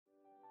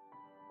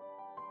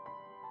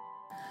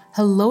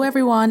Hello,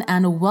 everyone,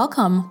 and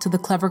welcome to the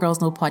Clever Girls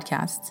Know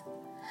podcast.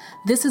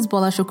 This is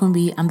Bola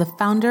Shokumbi. I'm the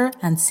founder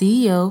and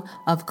CEO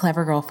of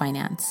Clever Girl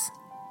Finance.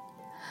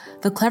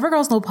 The Clever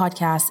Girls Know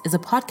podcast is a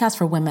podcast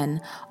for women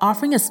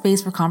offering a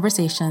space for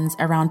conversations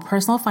around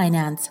personal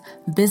finance,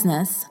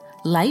 business,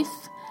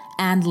 life,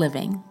 and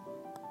living.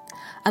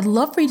 I'd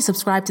love for you to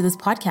subscribe to this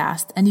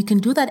podcast, and you can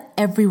do that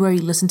everywhere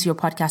you listen to your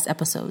podcast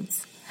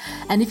episodes.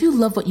 And if you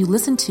love what you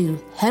listen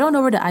to, head on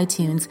over to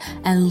iTunes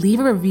and leave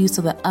a review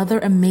so that other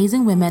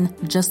amazing women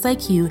just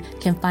like you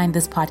can find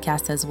this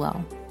podcast as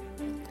well.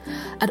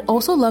 I'd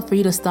also love for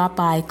you to stop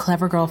by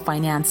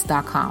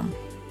clevergirlfinance.com.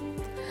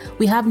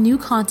 We have new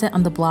content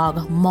on the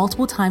blog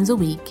multiple times a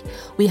week.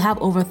 We have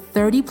over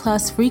 30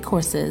 plus free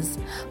courses.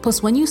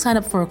 Plus, when you sign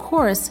up for a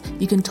course,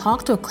 you can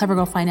talk to a Clever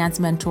Girl Finance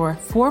mentor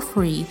for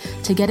free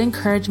to get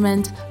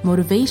encouragement,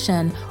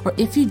 motivation, or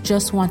if you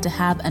just want to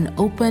have an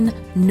open,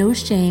 no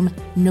shame,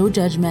 no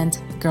judgment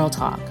girl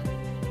talk.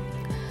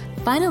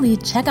 Finally,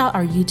 check out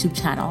our YouTube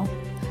channel.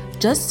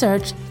 Just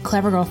search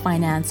Clever Girl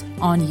Finance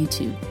on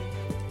YouTube.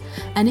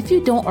 And if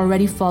you don't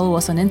already follow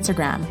us on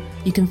Instagram,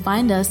 you can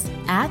find us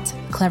at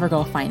Clever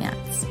Girl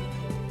Finance.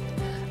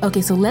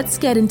 Okay, so let's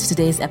get into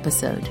today's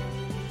episode.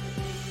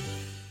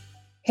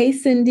 Hey,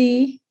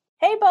 Cindy.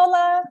 Hey,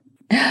 Bola.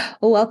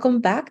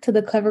 Welcome back to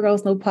the Clever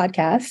Girls Know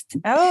podcast.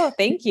 Oh,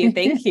 thank you.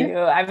 Thank you.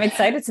 I'm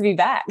excited to be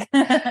back.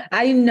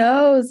 I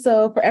know.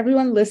 So for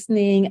everyone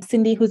listening,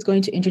 Cindy, who's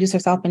going to introduce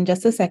herself in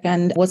just a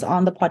second, was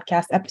on the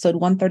podcast episode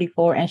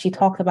 134, and she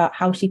talked about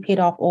how she paid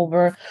off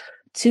over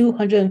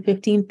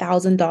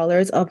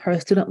 $215,000 of her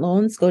student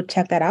loans. Go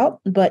check that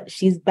out. But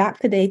she's back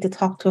today to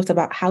talk to us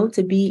about how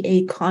to be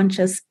a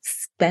conscious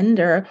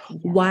spender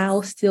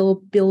while still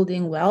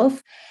building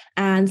wealth.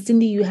 And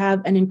Cindy, you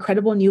have an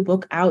incredible new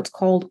book out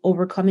called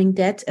Overcoming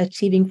Debt,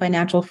 Achieving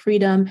Financial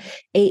Freedom,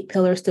 8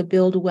 Pillars to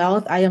Build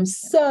Wealth. I am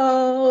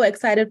so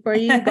excited for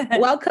you.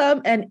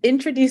 Welcome and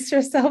introduce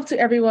yourself to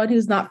everyone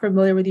who's not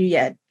familiar with you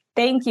yet.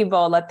 Thank you,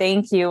 Bola.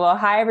 Thank you. Well,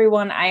 hi,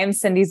 everyone. I am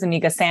Cindy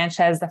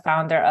Zuniga-Sanchez, the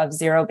founder of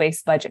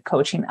Zero-Based Budget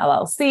Coaching,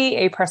 LLC,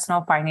 a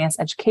personal finance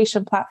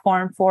education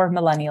platform for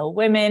millennial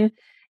women.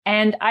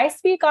 And I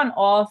speak on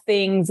all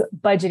things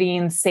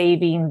budgeting,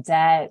 saving,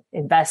 debt,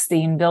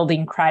 investing,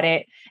 building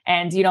credit.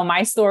 And,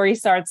 my story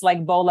starts,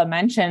 like Bola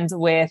mentioned,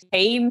 with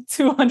paying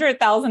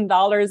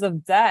 $200,000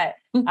 of debt.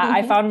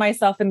 I found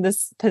myself in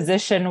this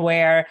position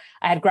where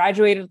I had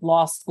graduated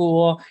law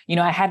school.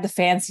 I had the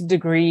fancy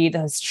degree,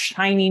 the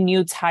shiny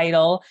new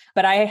title,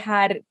 but I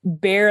had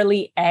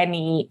barely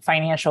any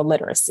financial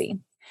literacy.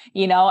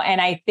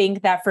 And I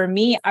think that for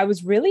me, I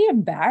was really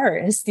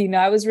embarrassed.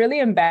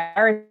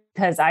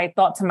 Because I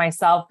thought to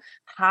myself,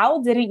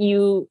 how didn't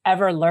you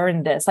ever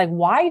learn this? Like,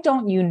 why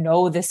don't you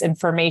know this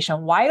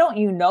information? Why don't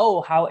you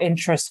know how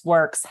interest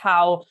works,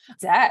 how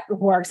debt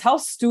works, how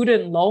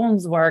student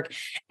loans work?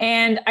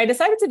 And I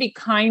decided to be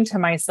kind to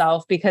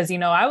myself because,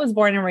 I was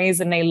born and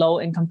raised in a low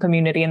income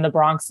community in the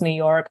Bronx, New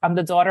York. I'm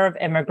the daughter of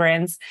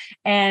immigrants.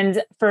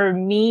 And for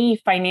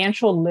me,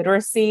 financial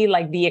literacy,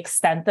 like the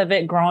extent of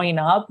it growing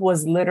up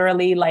was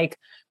literally like,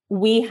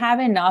 we have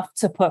enough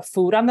to put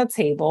food on the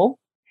table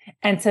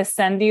and to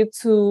send you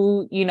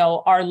to,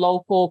 our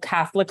local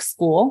Catholic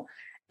school.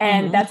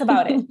 And that's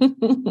about it.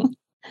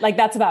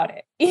 That's about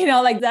it.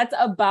 That's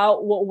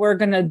about what we're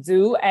going to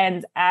do.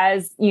 And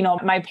as,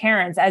 my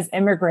parents, as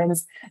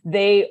immigrants,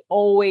 they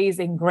always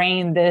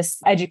ingrained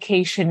this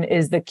education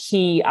is the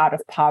key out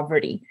of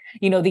poverty.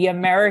 The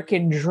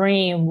American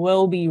dream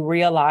will be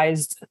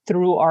realized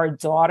through our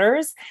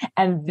daughters.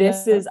 And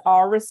this is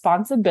our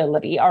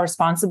responsibility. Our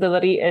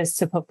responsibility is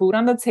to put food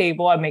on the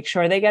table and make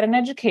sure they get an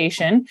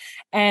education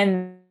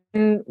and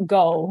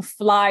go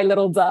fly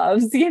little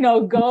doves,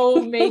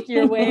 go make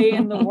your way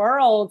in the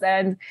world.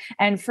 And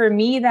for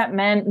me, that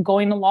meant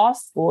going to law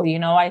school.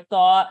 I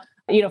thought,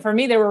 for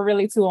me, there were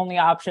really two only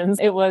options.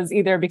 It was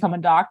either become a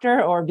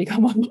doctor or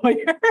become a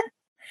lawyer.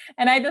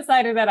 And I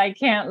decided that I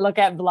can't look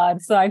at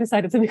blood. So I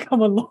decided to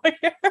become a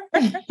lawyer.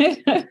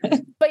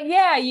 But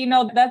yeah,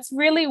 that's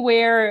really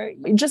where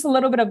just a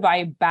little bit of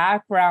my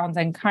background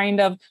and kind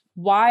of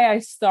why I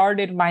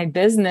started my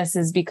business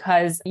is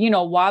because,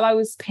 while I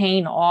was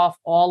paying off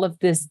all of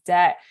this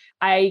debt,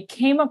 I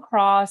came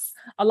across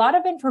a lot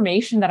of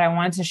information that I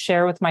wanted to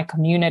share with my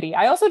community.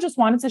 I also just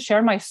wanted to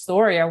share my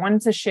story. I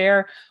wanted to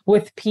share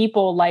with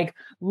people like,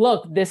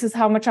 look, this is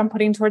how much I'm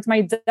putting towards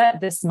my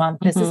debt this month.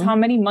 This is how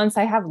many months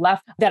I have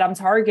left that I'm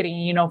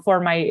targeting, for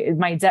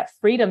my debt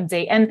freedom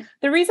date. And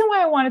the reason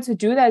why I wanted to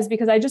do that is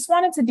because I just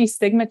wanted to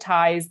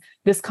destigmatize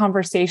this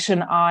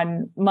conversation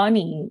on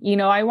money.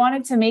 I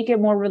wanted to make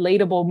it more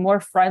relatable, more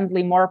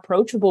friendly, more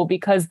approachable,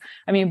 because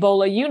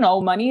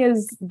Bola, money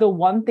is the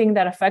one thing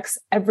that affects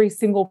every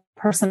single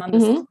person on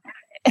this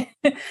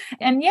planet.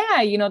 And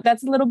yeah,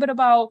 that's a little bit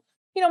about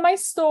my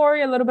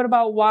story, a little bit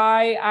about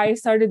why I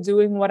started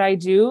doing what I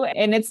do.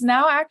 And it's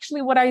now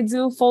actually what I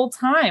do full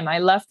time. I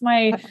left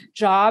my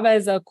job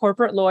as a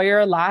corporate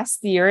lawyer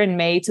last year in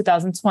May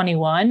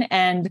 2021.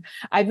 And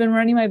I've been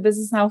running my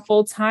business now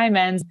full time.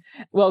 And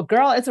well,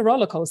 girl, it's a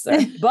roller coaster,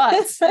 but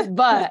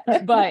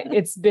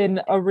it's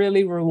been a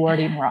really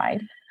rewarding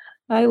ride.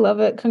 I love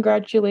it.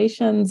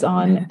 Congratulations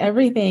on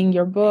everything,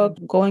 your book,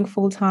 going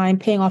full time,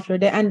 paying off your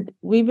debt. And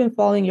we've been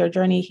following your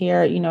journey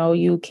here.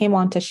 You came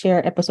on to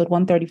share episode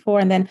 134.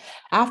 And then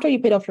after you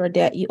paid off your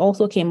debt, you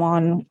also came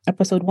on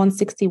episode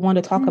 161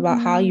 to talk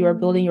about how you are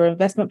building your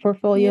investment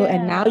portfolio.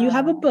 And now you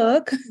have a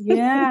book.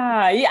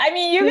 Yeah. I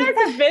mean, you guys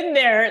have been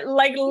there,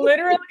 like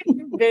literally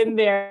been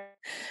there.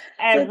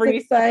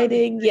 It's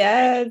exciting.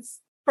 Yes.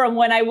 From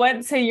when I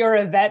went to your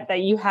event that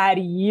you had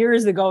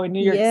years ago in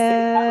New York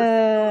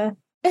City.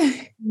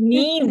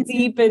 Knee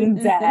deep in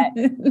debt.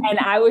 And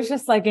I was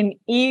just like an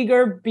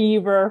eager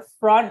beaver,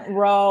 front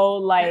row,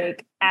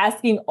 like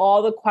asking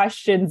all the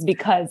questions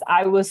because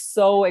I was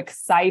so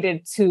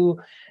excited to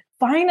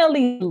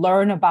finally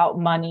learn about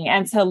money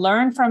and to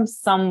learn from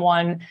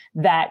someone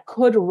that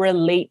could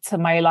relate to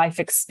my life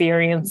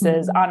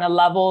experiences on a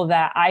level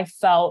that I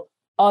felt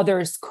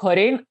others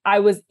couldn't. I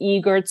was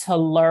eager to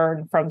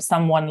learn from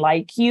someone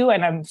like you.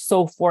 And I'm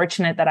so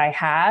fortunate that I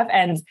have.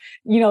 And,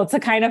 to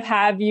kind of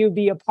have you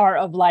be a part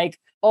of like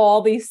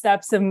all these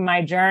steps in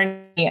my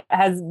journey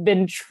has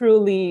been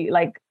truly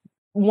like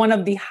one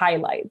of the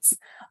highlights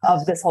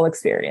of this whole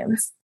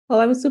experience. Well,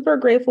 I'm super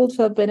grateful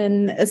to have been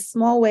in a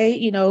small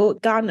way,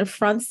 gotten a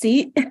front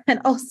seat and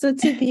also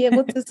to be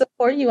able to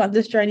support you on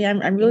this journey.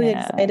 I'm really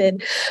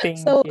excited.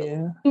 Thank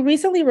you. You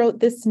recently wrote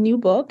this new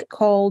book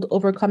called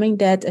Overcoming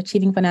Debt,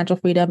 Achieving Financial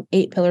Freedom,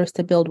 8 Pillars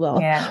to Build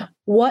Wealth. Yeah.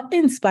 What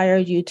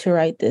inspired you to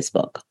write this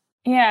book?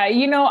 Yeah,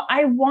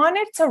 I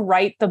wanted to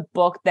write the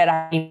book that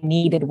I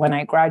needed when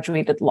I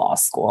graduated law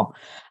school.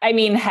 I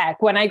mean,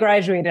 heck, when I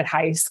graduated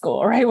high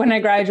school, right? When I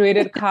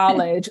graduated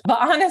college. But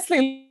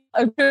honestly,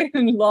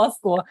 in law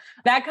school,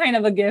 that kind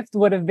of a gift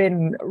would have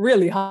been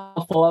really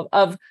helpful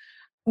of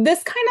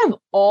this kind of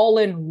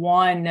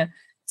all-in-one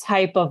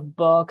type of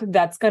book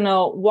that's going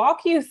to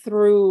walk you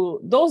through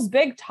those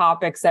big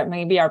topics that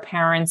maybe our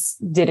parents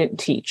didn't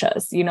teach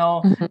us,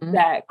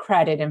 that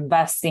credit,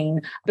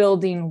 investing,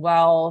 building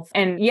wealth,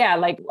 and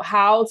like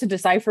how to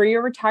decipher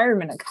your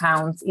retirement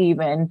accounts,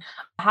 even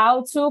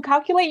how to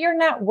calculate your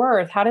net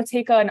worth, how to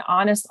take an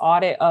honest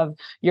audit of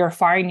your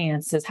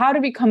finances, how to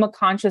become a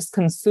conscious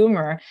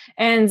consumer,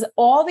 and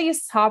all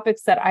these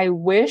topics that I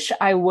wish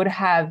I would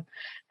have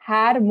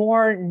had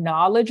more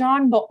knowledge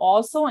on, but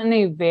also in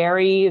a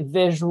very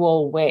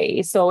visual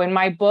way. So in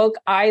my book,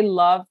 I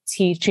love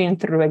teaching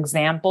through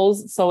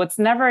examples. So it's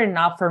never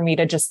enough for me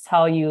to just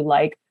tell you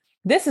like,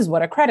 this is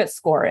what a credit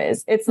score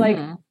is. It's like,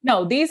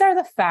 no, these are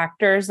the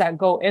factors that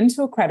go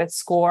into a credit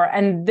score.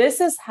 And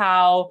this is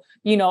how,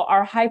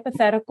 our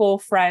hypothetical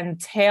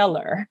friend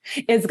Taylor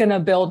is going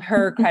to build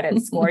her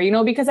credit score,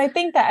 because I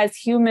think that as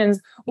humans,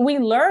 we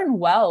learn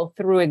well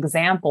through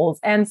examples.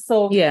 And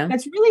so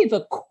that's really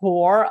the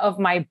core of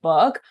my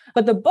book.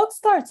 But the book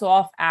starts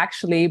off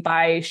actually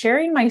by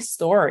sharing my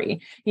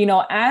story.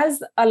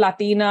 As a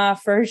Latina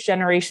first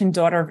generation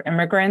daughter of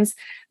immigrants,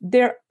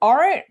 there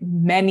aren't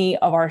many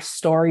of our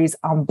stories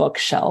on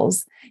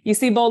bookshelves. You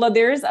see, Bola,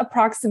 there's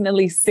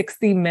approximately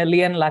 60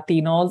 million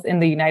Latinos in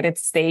the United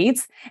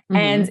States.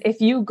 And if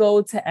you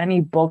go to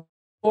any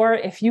bookstore,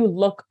 if you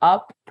look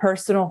up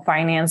personal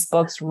finance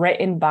books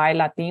written by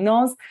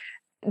Latinos,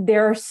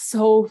 there are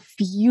so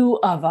few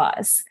of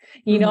us,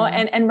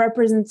 and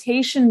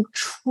representation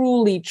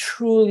truly,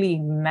 truly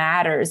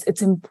matters.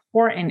 It's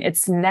important.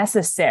 It's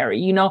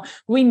necessary.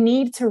 We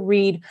need to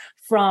read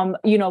from,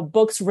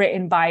 books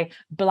written by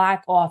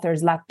Black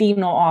authors,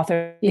 Latino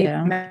authors,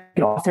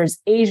 authors,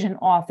 Asian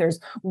authors.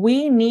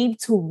 We need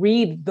to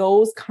read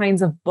those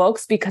kinds of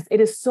books because it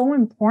is so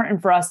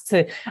important for us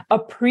to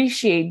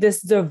appreciate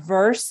this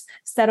diverse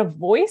set of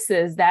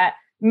voices that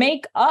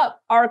make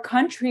up our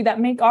country, that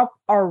make up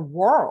our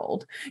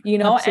world,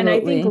 Absolutely. And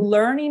I think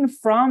learning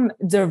from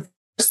diverse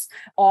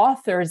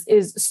authors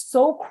is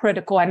so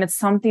critical. And it's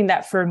something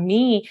that for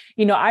me,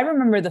 I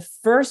remember the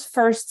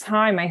first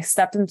time I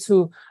stepped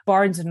into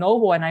Barnes and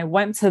Noble and I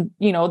went to,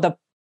 the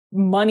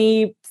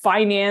money,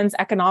 finance,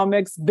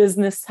 economics,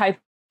 business type.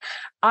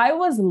 I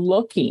was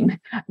looking,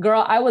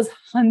 girl, I was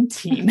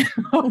hunting,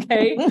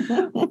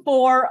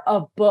 for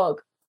a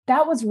book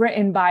that was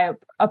written by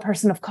a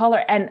person of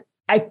color. And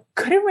I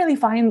couldn't really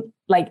find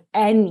like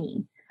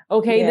any.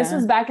 This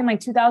was back in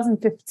like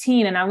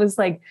 2015. And I was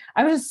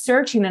just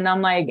searching and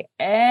I'm like,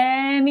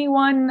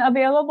 anyone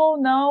available?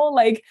 No,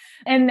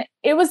 and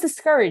it was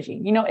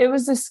discouraging. It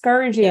was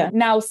discouraging. Yeah.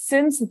 Now,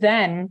 since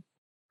then,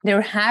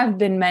 there have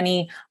been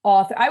many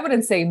authors. I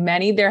wouldn't say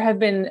many. There have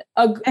been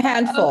a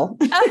handful.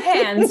 A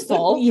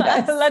handful.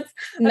 Yes. Let's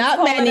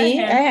not many.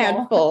 A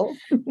handful.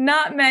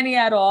 Not many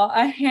at all.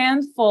 A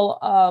handful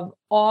of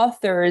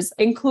authors,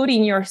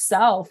 including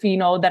yourself,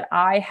 that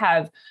I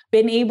have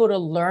been able to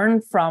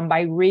learn from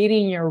by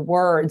reading your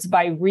words,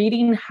 by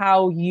reading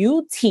how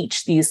you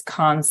teach these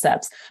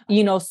concepts.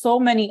 So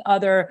many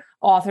other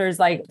authors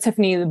like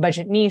Tiffany the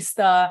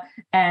Budgetnista,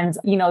 and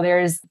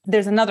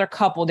there's another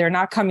couple, they're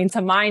not coming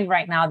to mind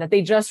right now, that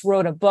they just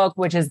wrote a book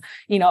which is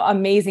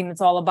amazing.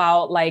 It's all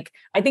about, like,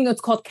 I think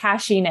it's called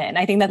Cashing In.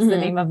 I think that's the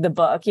name of the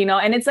book,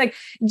 and it's like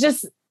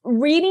just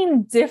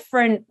reading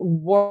different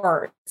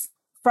words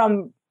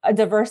from a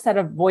diverse set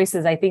of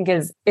voices, I think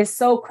is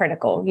so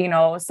critical,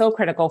 so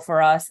critical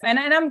for us. And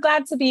I'm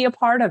glad to be a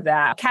part of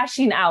that.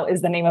 Cashing Out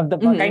is the name of the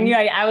book. I knew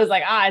I was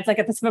like, it's like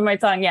at the tip of my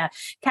tongue. Yeah.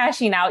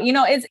 Cashing Out,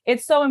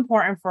 it's so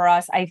important for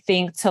us, I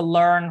think, to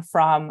learn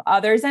from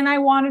others. And I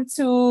wanted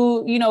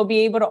to, be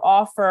able to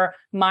offer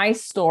my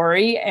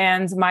story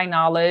and my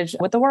knowledge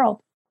with the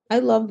world. I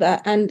love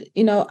that. And,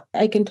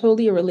 I can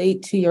totally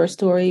relate to your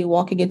story,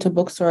 walking into a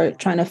bookstore,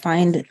 trying to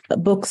find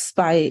books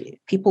by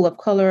people of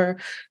color,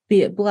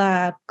 be it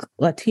Black,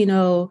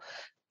 Latino,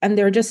 and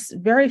they're just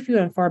very few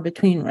and far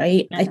between,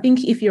 right? I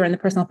think if you're in the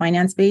personal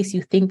finance space,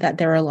 you think that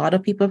there are a lot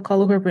of people of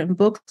color who have written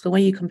books. So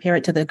when you compare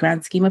it to the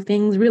grand scheme of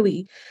things,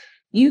 really,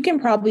 you can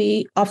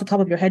probably, off the top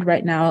of your head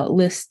right now,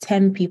 list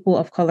 10 people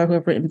of color who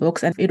have written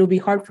books, and it'll be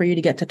hard for you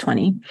to get to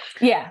 20.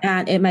 Yeah.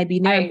 And it might be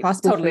near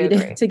impossible for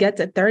you to get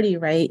to 30,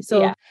 right?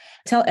 So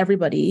tell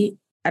everybody,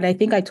 and I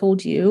think I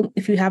told you,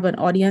 if you have an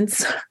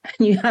audience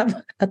and you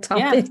have a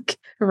topic,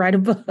 write a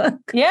book.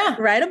 Yeah.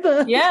 Write a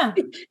book. Yeah.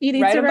 You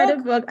need to write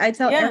a book. I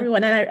tell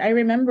everyone, and I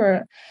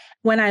remember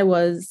when I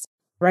was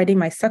writing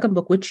my second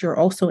book, which you're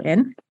also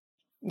in,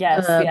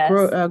 Yes.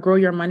 Grow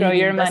Your Money. Grow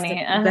Your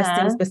Money.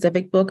 Investing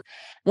specific book.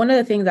 One of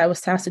the things I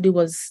was tasked to do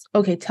was,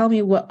 okay, tell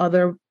me what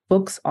other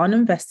books on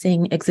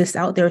investing exist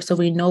out there so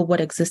we know what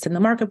exists in the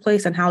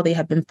marketplace and how they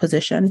have been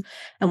positioned.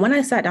 And when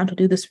I sat down to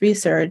do this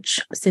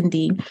research,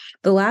 Cindy,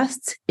 the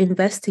last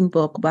investing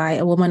book by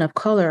a woman of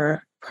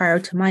color prior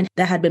to mine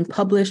that had been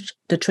published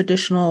the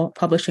traditional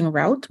publishing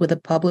route with a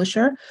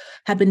publisher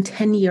had been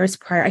 10 years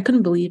prior. I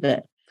couldn't believe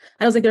it.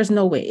 I was like, there's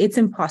no way. It's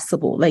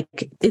impossible. Like,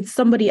 it's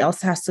somebody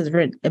else has to have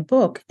written a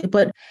book.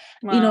 But,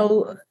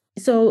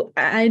 so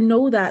I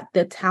know that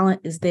the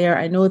talent is there.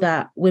 I know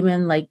that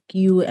women like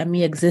you and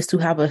me exist who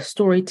have a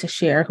story to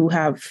share, who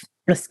have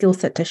a skill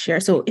set to share.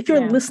 So if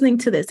you're listening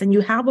to this and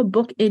you have a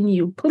book in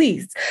you,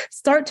 please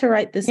start to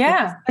write this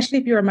book, especially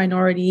if you're a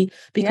minority,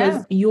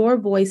 because your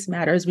voice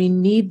matters. We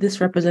need this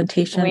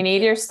representation. We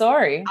need your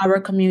story. Our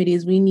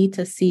communities, we need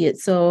to see it.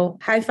 So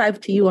high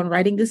five to you on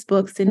writing this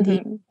book,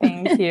 Cindy.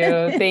 Thank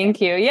you. Thank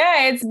you.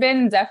 Yeah, it's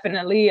been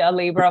definitely a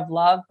labor of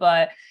love,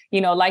 but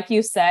like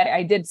you said,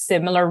 I did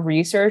similar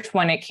research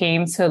when it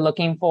came to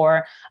looking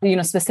for,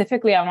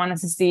 specifically, I wanted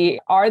to see,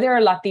 are there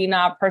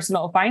Latina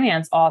personal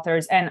finance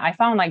authors? And I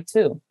found like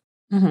two.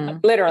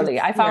 Literally,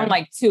 I found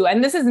like two.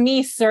 And this is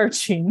me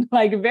searching,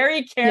 like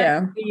very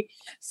carefully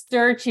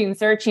searching.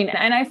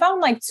 And I found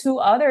like two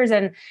others.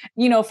 And,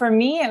 for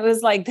me, it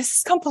was like, this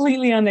is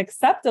completely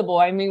unacceptable.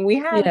 I mean,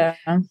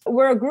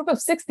 we're a group of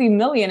 60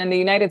 million in the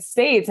United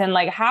States. And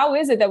like, how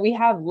is it that we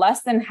have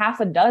less than half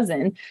a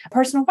dozen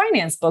personal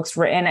finance books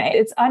written?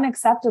 It's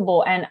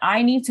unacceptable. And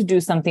I need to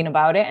do something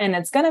about it. And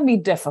it's going to be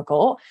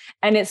difficult.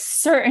 And it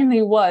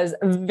certainly was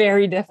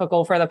very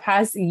difficult for the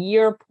past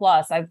year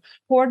plus. I've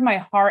poured my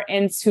heart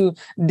into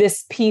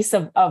this piece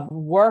of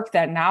work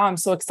that now I'm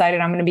so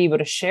excited I'm going to be able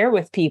to share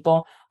with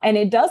people. And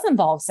it does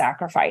involve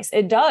sacrifice.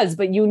 It does.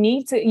 But you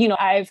need to,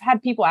 I've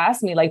had people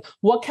ask me, like,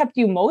 what kept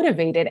you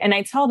motivated? And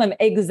I tell them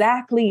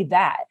exactly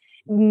that.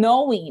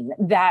 Knowing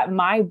that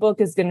my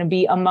book is going to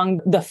be among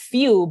the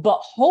few,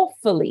 but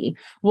hopefully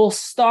will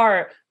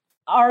start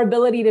our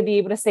ability to be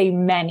able to say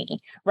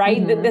many,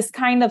 right? This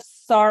kind of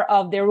start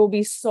of there will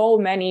be so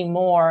many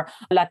more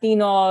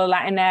Latino,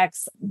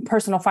 Latinx,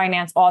 personal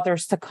finance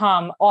authors to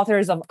come,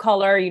 authors of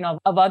color,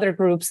 of other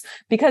groups,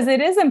 because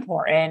it is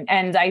important.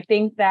 And I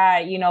think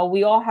that,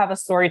 we all have a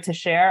story to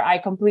share. I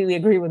completely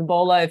agree with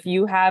Bola. If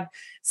you have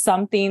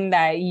something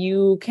that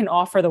you can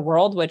offer the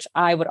world, which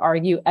I would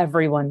argue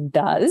everyone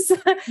does,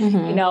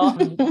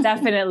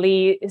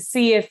 definitely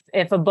see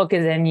if a book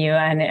is in you.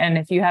 And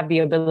if you have the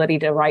ability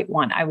to write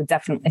one, I would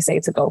definitely say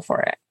to go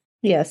for it.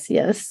 Yes.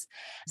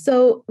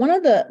 So one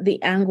of the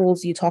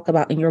angles you talk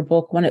about in your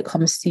book when it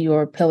comes to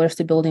your pillars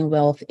to building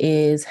wealth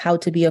is how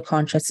to be a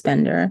conscious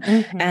spender.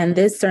 And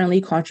this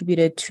certainly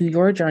contributed to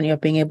your journey of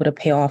being able to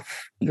pay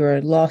off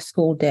your law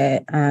school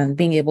debt and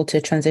being able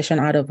to transition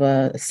out of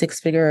a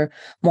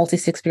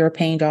multi-six-figure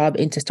paying job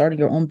into starting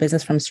your own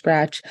business from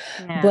scratch.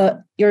 Yeah.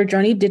 But your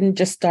journey didn't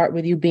just start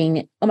with you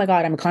being, oh my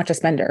God, I'm a conscious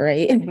spender,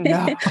 right?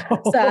 No.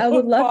 So I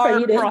would love for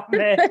you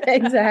to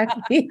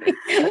exactly.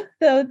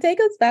 So take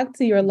us back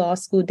to your law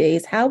school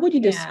days. How would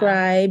you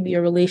describe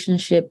your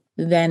relationship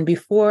then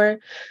before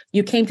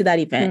you came to that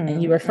event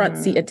and you were front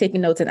seat and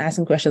taking notes and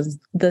asking questions?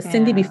 The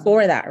Cindy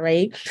before that,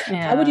 right?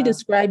 How would you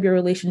describe your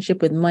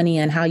relationship with money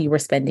and how you were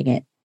spending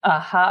it? A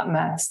hot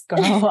mess,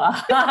 girl, a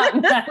hot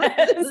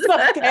mess.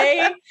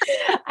 Okay.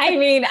 I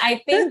mean,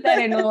 I think that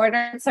in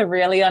order to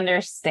really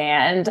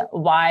understand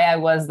why I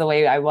was the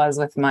way I was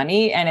with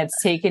money, and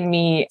it's taken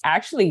me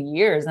actually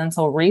years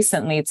until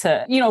recently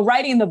to,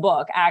 writing the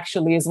book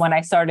actually is when I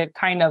started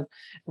kind of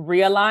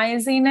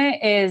realizing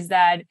it, is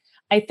that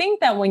I think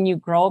that when you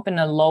grow up in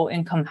a low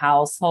income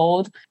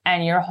household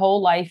and your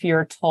whole life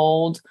you're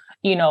told,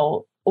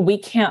 we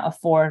can't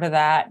afford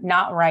that,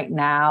 not right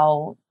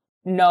now.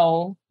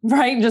 No,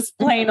 right? Just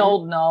plain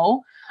old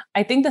no.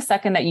 I think the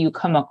second that you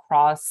come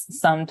across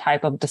some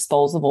type of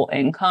disposable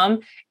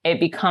income,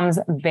 it becomes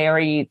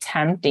very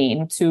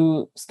tempting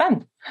to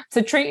spend,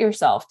 to treat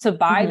yourself, to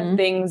buy the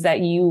things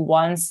that you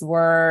once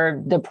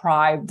were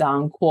deprived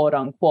on, quote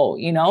unquote,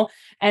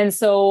 And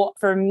so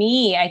for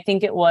me, I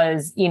think it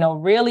was,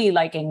 really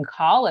like in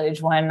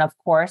college when, of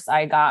course,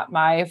 I got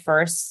my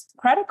first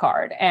credit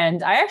card.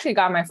 And I actually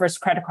got my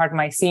first credit card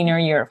my senior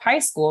year of high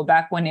school,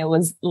 back when it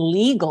was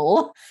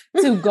legal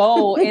to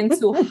go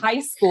into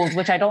high schools,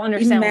 which I don't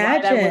understand why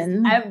that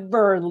was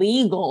ever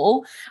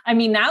legal. I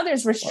mean, now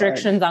there's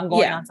restrictions on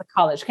going onto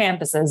college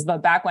campuses,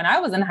 but back when I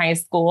was in high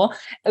school,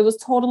 it was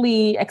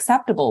totally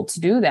acceptable to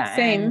do that.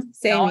 Same,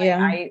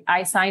 yeah.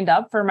 I signed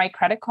up for my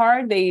credit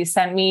card. They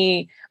sent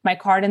me my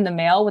card in the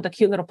mail with a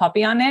cute little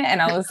puppy on it. And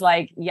I was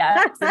like,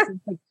 yes, this is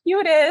the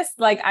cutest.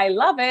 Like, I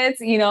love it.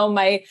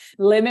 My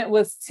limit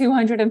was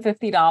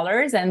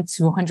 $250 and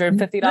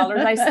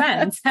 $250 I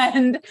spent.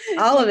 And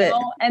all of it.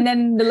 And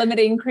then the limit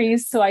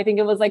increased. So I think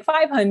it was like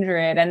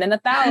 500 and then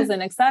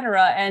 1,000, et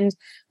cetera. And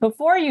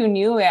before you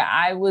knew it,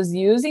 I was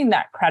using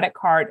that credit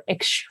card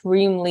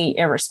extremely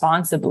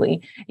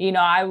irresponsibly.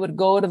 I would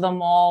go to the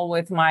mall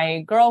with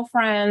my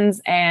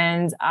girlfriends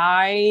and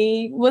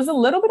I was a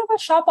little bit of a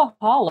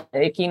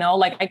shopaholic,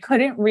 like I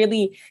couldn't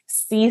really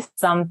see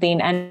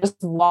something and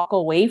just walk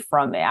away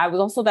from it. I was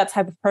also that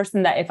type of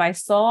person that if I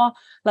saw,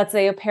 let's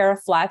say, a pair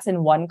of flats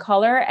in one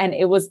color and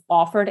it was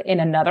offered in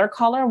another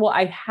color, well,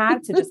 I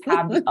had to just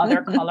have the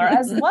other color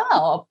as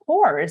well, of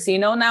course,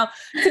 Now,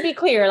 to be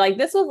clear, like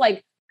this was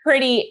like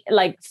pretty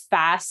like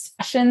fast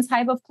fashion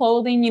type of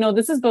clothing.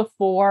 This is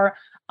before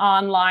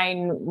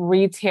online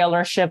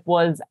retailership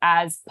was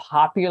as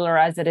popular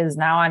as it is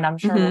now. And I'm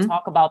sure we'll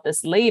talk about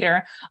this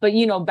later. But,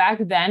 back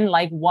then,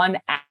 like one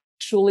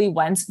actually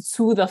went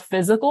to the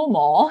physical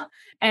mall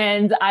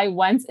and I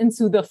went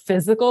into the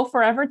physical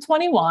Forever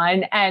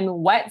 21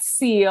 and Wet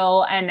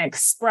Seal and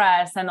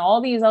Express and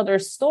all these other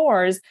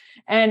stores.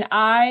 And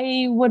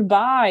I would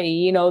buy,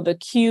 the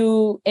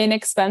cute,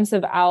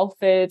 inexpensive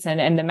outfits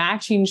and the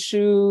matching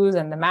shoes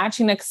and the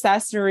matching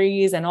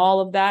accessories and all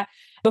of that.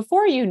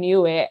 Before you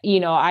knew it,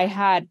 I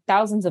had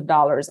thousands of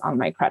dollars on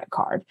my credit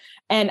card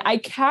and I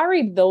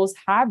carried those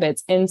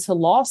habits into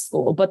law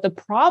school. But the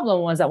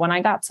problem was that when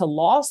I got to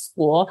law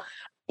school,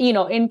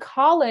 in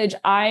college,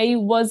 I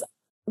was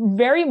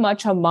very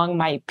much among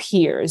my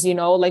peers,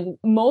 like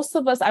most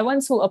of us, I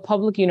went to a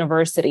public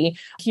university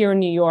here in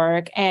New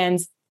York, and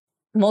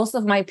most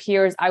of my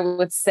peers, I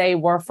would say,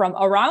 were from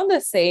around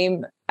the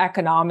same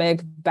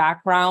economic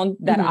background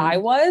that I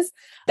was.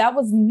 That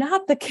was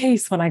not the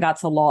case when I got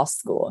to law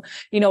school.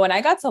 When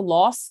I got to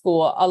law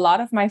school, a lot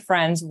of my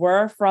friends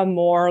were from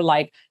more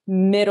like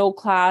middle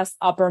class,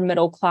 upper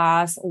middle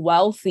class,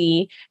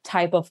 wealthy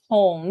type of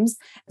homes.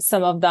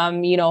 Some of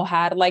them,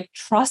 had like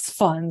trust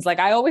funds. Like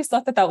I always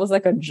thought that was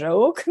like a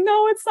joke.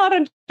 No, it's not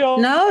a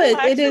joke. No,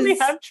 it is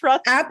have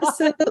trust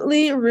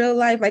absolutely funds. Real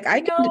life. Like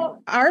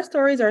our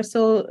stories are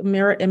so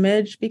mirror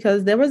image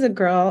because there was a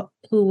girl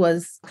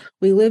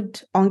we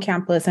lived on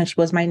campus and she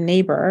was my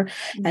neighbor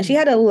and she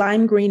had a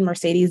lime green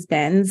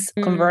Mercedes-Benz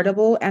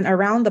convertible, and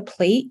around the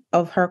plate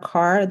of her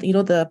car,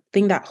 the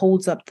thing that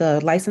holds up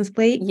the license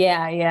plate.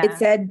 Yeah. It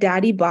said,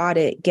 "Daddy bought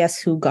it.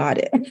 Guess who got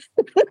it?"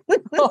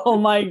 Oh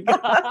my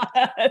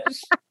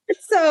gosh.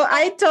 So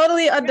I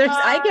totally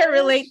understand. I can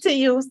relate to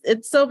you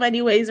in so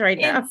many ways right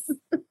now.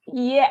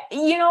 Yeah.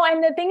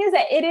 And the thing is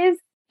that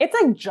it's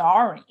like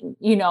jarring,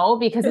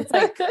 because it's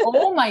like,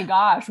 oh my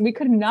gosh, we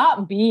could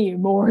not be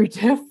more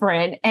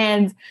different.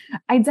 And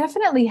I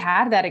definitely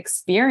had that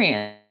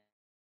experience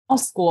in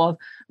school,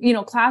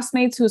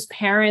 classmates whose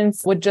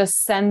parents would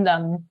just send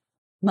them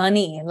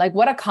money. Like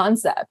what a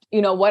concept,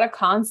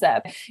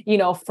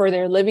 for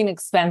their living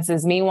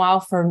expenses. Meanwhile,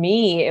 for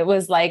me, it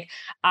was like,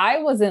 I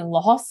was in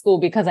law school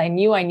because I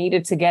knew I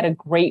needed to get a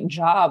great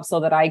job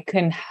so that I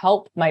can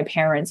help my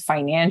parents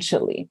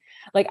financially.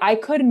 Like I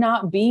could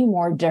not be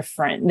more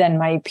different than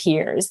my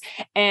peers.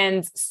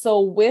 And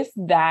so with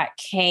that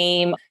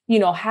came,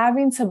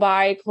 having to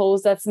buy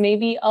clothes that's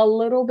maybe a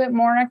little bit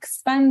more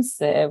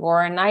expensive,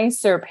 or a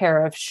nicer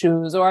pair of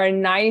shoes, or a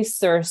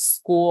nicer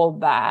school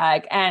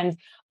bag, and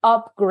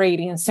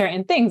upgrading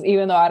certain things,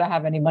 even though I don't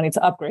have any money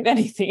to upgrade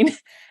anything.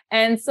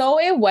 And so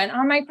it went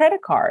on my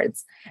credit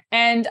cards.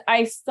 And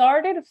I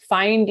started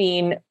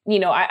finding,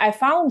 I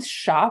found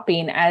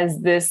shopping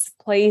as this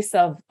place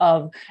of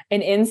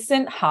an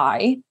instant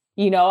high,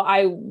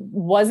 I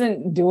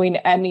wasn't doing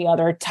any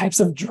other types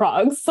of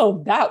drugs.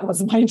 So that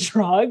was my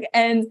drug.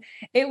 And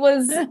it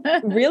was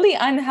really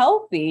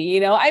unhealthy.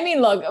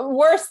 Look,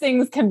 worse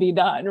things can be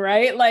done,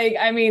 right?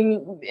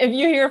 If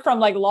you hear from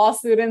law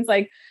students,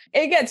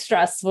 it gets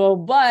stressful,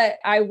 but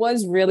I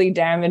was really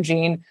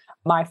damaging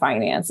my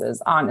finances,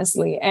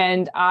 honestly.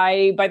 And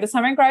by the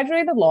time I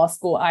graduated law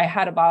school, I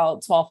had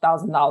about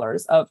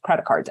 $12,000 of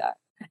credit card debt.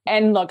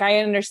 And look, I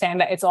understand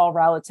that it's all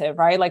relative,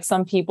 right?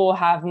 Some people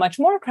have much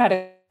more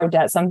credit card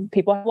debt, some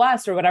people have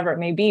less or whatever it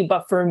may be.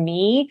 But for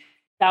me,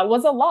 that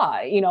was a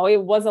lot.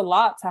 It was a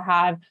lot to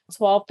have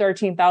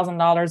 $12,000,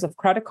 $13,000 of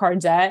credit card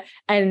debt,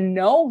 and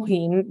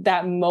knowing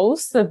that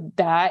most of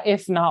that,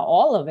 if not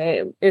all of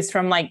it, is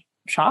from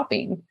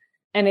shopping.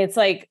 And it's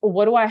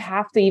what do I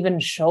have to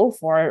even show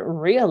for it,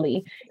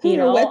 really?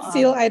 Wet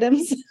seal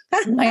items.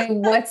 My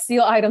wet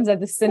seal items are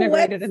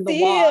disintegrated in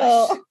the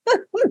wash.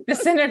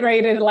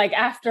 Disintegrated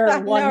after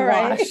one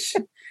wash.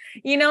 And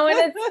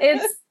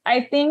it's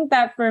I think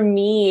that for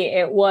me,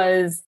 it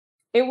was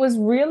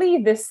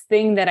really this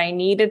thing that I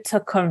needed to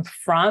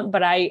confront,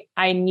 but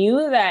I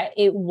knew that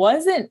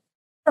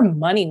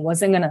money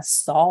wasn't going to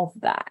solve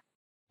that.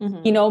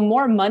 Mm-hmm.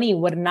 More money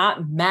would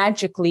not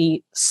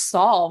magically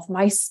solve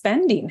my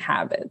spending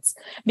habits,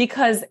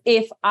 because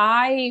if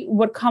I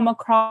would come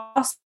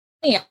across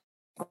money, I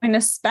was going to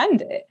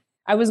spend it.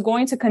 I was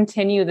going to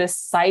continue this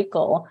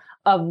cycle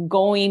of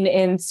going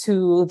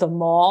into the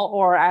mall,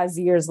 or as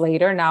years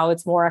later, now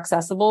it's more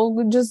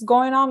accessible, just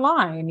going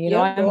online,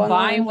 and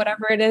buying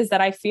whatever it is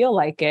that I feel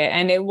like it.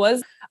 And it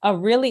was a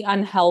really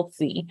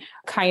unhealthy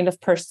kind of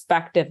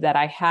perspective that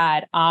I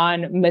had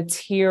on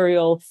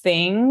material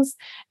things.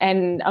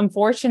 And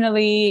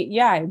unfortunately,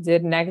 it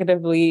did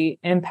negatively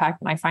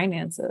impact my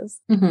finances.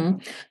 Mm-hmm.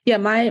 Yeah,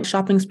 my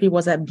shopping spree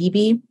was at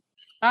BB.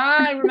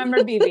 I remember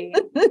BB.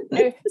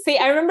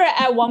 I remember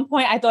at one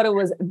point I thought it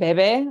was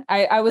Bebe.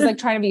 I was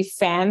trying to be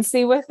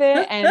fancy with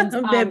it, and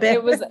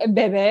it was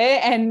Bebe,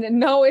 and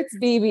no, it's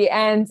BB.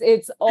 And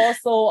it's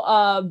also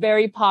a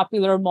very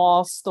popular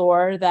mall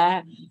store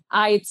that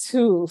I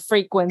too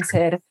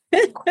frequented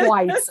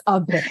quite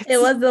a bit.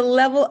 It was the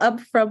level up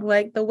from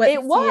the wet.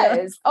 It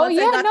was. Oh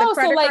yeah, no.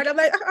 So I'm not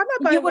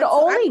buying. You would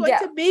only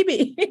get to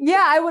BB.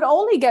 Yeah, I would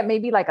only get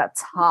maybe a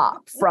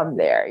top from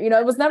there.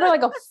 It was never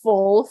a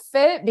full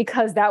fit,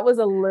 because that was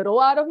a little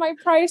out of my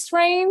price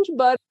range.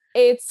 But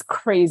it's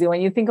crazy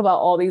when you think about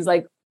all these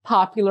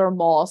popular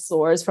mall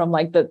stores from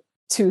the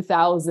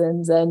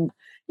 2000s, and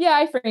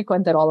I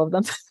frequented all of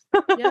them.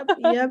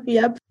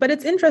 Yep. But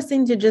it's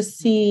interesting to just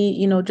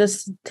see,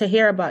 just to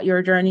hear about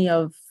your journey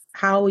of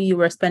how you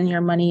were spending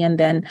your money. And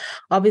then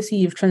obviously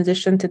you've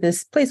transitioned to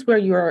this place where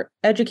you're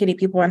educating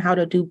people on how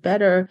to do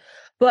better.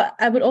 But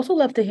I would also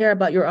love to hear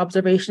about your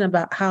observation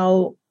about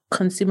how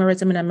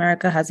consumerism in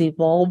America has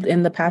evolved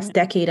in the past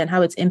decade and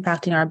how it's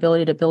impacting our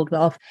ability to build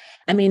wealth.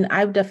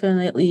 I've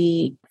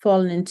definitely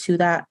fallen into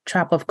that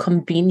trap of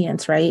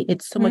convenience, right?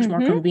 It's so much more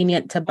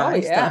convenient to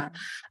buy stuff.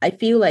 I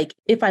feel like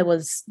if I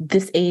was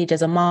this age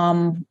as a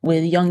mom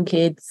with young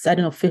kids,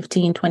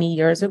 15, 20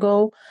 years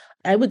ago,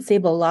 I would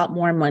save a lot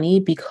more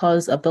money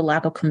because of the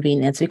lack of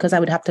convenience, because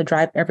I would have to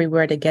drive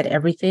everywhere to get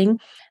everything,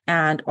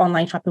 and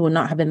online shopping would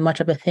not have been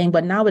much of a thing.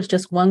 But now it's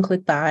just one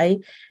click buy.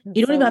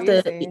 You don't even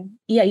have to,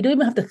 you don't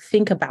even have to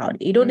think about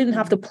it. You don't even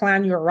have to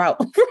plan your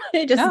route.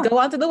 Just go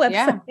onto the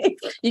website.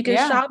 Yeah. You can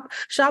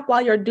shop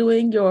while you're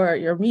doing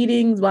your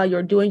meetings, while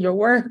you're doing your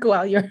work,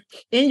 while you're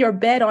in your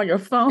bed on your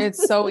phone.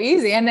 It's so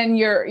easy. And then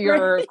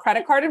your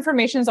credit card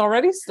information is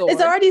already stored.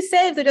 It's already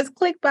saved. So just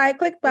click buy.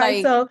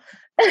 So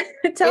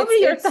tell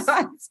me your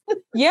thoughts.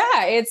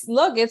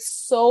 It's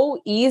so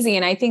easy.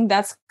 And I think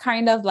that's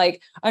kind of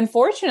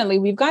unfortunately,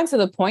 we've gotten to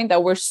the point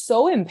that we're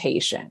so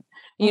impatient.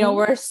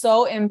 We're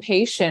so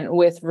impatient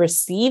with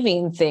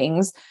receiving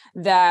things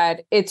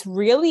that it's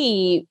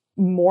really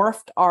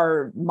morphed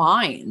our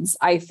minds,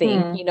 I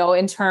think,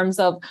 in terms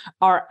of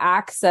our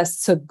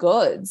access to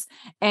goods.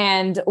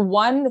 And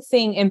one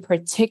thing in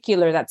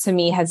particular that to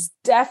me has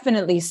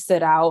definitely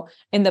stood out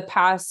in the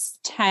past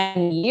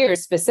 10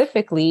 years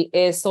specifically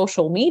is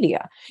social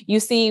media. You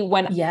see,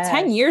 when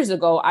 10 years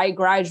ago, I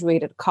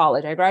graduated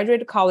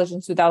college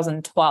in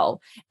 2012.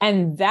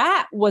 And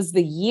that was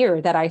the year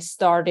that I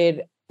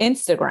started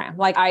Instagram.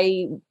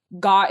 I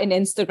got an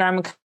Instagram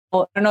account.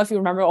 I don't know if you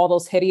remember all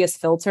those hideous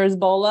filters,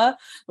 Bola.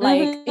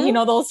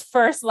 Those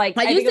first, I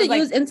used to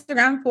use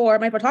Instagram for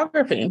my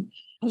photography.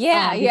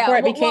 Before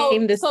it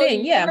became this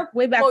thing.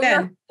 Way back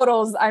then. Your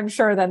photos, I'm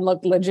sure, then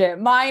looked legit.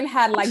 Mine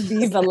had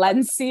the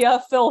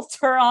Valencia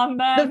filter on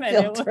them. And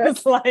it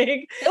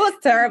was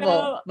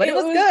terrible, but it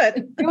was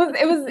good.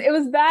 It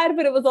was bad,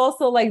 but it was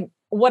also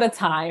what a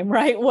time,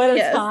 right? What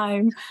a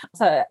time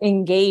to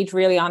engage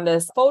really on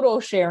this photo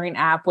sharing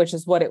app, which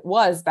is what it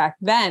was back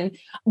then.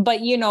 But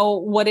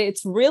what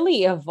it's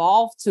really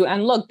evolved to,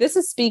 and look, this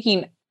is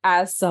speaking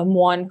as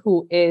someone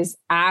who is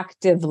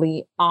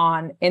actively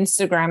on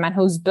Instagram and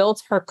who's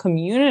built her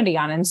community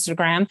on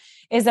Instagram,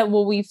 is that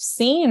what we've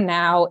seen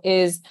now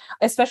is,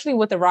 especially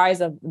with the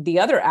rise of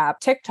the other app,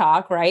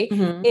 TikTok, right,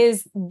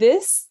 is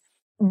this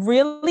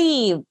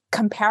really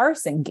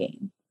comparison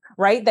game,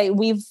 right? That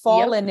we've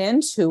fallen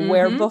into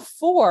where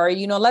before,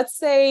 let's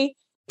say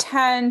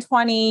 10,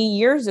 20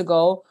 years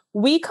ago,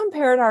 we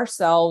compared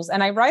ourselves,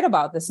 and I write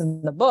about this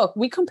in the book,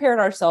 we compared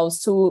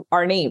ourselves to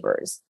our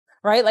neighbors,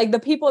 right? Like the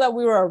people that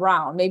we were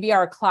around, maybe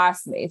our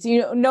classmates,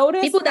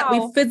 notice people that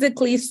we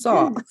physically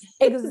saw.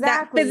 Exactly.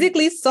 That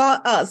physically saw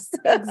us.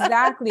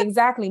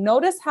 Exactly.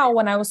 Notice how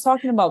when I was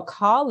talking about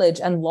college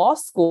and law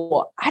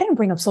school, I didn't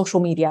bring up social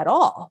media at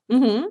all,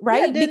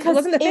 right? Yeah,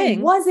 because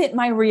it wasn't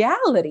my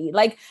reality.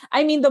 Like,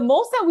 I mean, the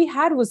most that we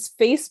had was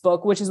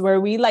Facebook, which is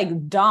where we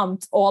like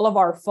dumped all of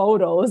our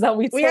photos that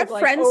we took. We had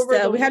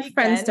Friendster. We had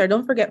Friendster.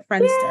 Don't forget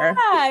Friendster.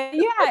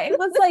 Yeah. It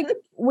was like,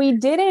 we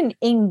didn't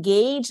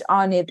engage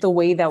on it the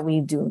way that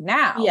we do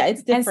now. Yeah,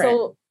 it's different. And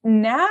so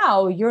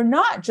now you're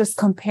not just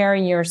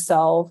comparing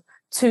yourself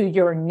to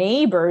your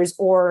neighbors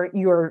or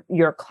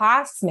your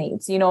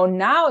classmates.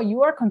 Now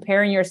you are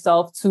comparing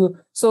yourself to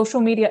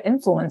social media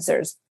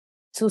influencers,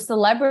 to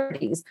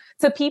celebrities,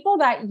 to people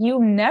that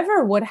you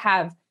never would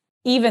have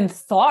even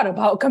thought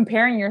about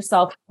comparing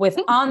yourself with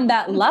on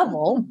that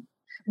level.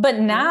 But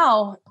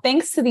now,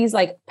 thanks to these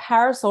like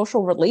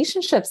parasocial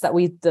relationships that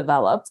we've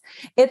developed,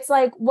 it's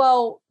like,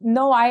 well,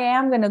 no, I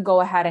am going to go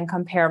ahead and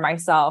compare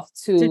myself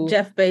to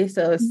Jeff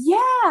Bezos.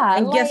 Yeah.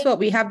 And guess what?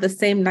 We have the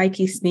same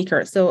Nike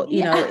sneaker. So,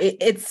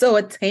 it's so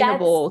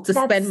attainable to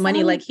spend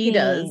money like he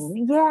does.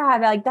 Yeah.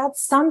 Like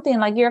that's something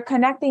like you're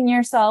connecting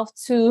yourself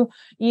to,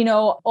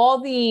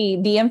 all the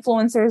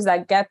influencers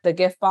that get the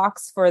gift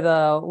box for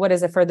the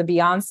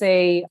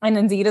Beyonce and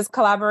Adidas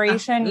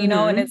collaboration,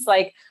 and it's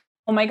like,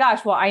 oh my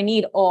gosh, well, I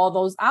need all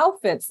those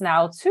outfits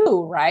now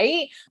too,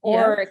 right?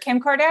 Or Kim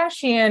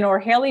Kardashian or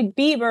Hailey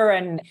Bieber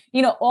and,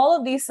 all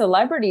of these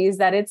celebrities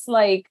that it's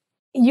like,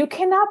 you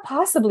cannot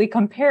possibly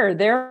compare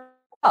their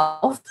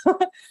health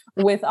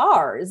with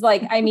ours.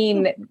 Like, I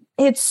mean,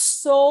 it's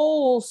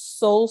so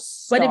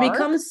stark. But it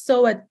becomes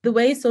the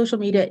way social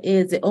media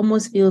is, it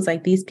almost feels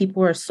like these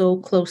people are so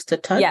close to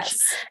touch. Yes.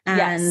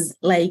 And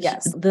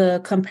the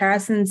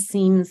comparison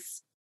seems,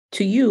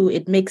 to you,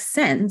 it makes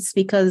sense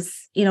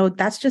because,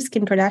 that's just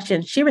Kim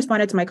Kardashian. She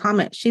responded to my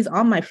comment. She's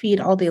on my feed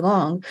all day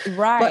long.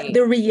 Right. But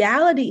the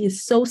reality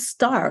is so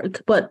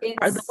stark. But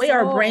the way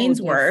our brains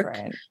work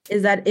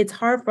is that it's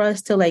hard for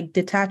us to like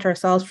detach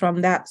ourselves from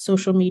that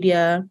social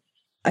media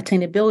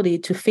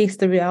attainability to face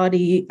the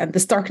reality and the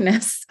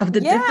starkness of the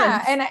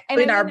difference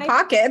in our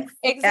pockets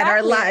and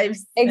our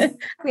lives.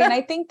 Exactly. And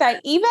I think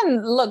that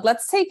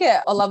let's take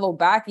it a level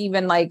back,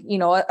 even like,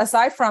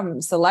 aside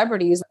from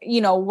celebrities,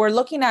 we're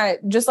looking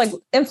at just like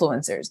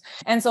influencers.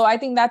 And so I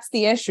think that's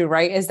the issue,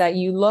 right? Is that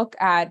you look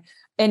at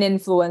an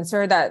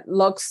influencer that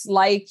looks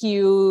like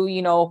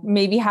you,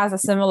 maybe has a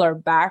similar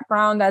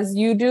background as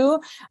you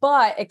do,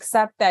 but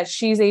except that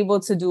she's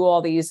able to do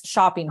all these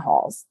shopping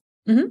hauls.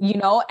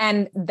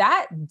 And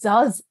that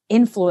does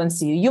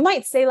influence you. You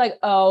might say like,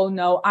 oh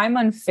no, I'm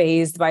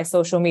unfazed by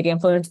social media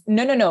influence.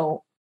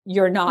 No,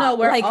 you're not. No,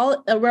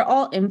 we're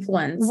all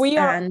influenced. We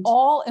are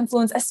all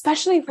influenced,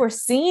 especially if we're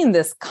seeing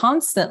this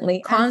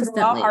constantly.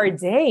 Throughout our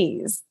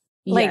days.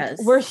 Like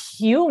we're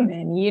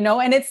human,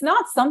 and it's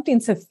not something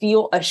to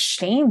feel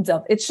ashamed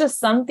of. It's just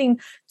something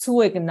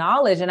to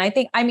acknowledge. And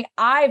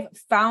I've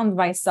found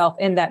myself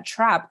in that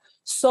trap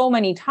so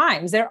many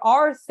times. There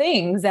are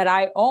things that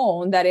I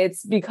own that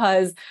it's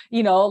because,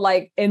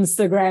 like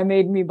Instagram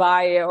made me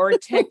buy it or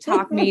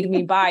TikTok made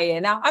me buy it.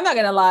 Now, I'm not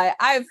going to lie.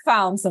 I've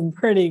found some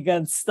pretty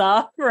good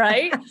stuff,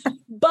 right?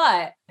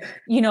 But,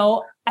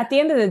 at the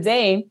end of the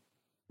day,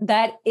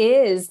 that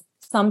is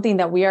something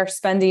that we are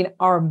spending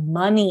our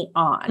money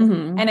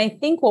on. And I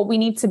think what we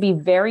need to be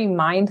very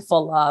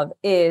mindful of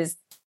is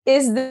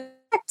the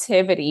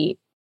activity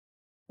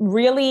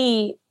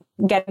really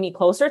getting me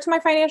closer to my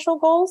financial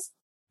goals?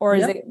 Or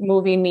is it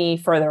moving me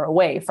further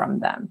away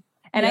from them?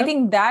 And I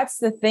think that's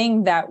the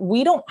thing that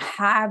we don't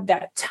have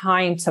that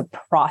time to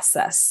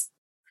process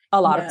a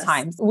lot of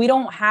times. We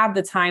don't have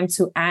the time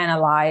to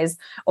analyze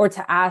or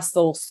to ask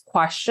those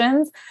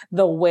questions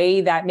the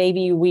way that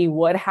maybe we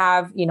would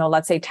have,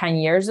 let's say 10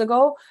 years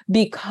ago,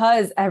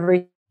 because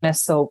everything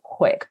is so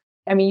quick.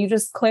 I mean, you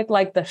just click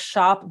like the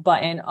shop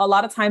button. A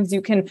lot of times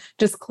you can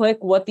just click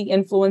what the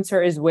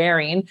influencer is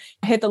wearing,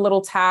 hit the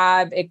little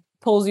tab, it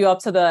pulls you up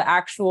to the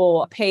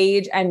actual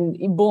page and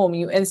boom,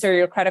 you insert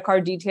your credit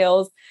card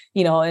details,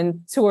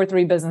 in 2 or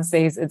 3 business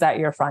days, it's at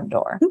your front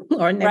door.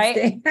 Or next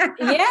day. Yeah.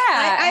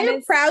 I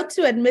am proud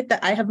to admit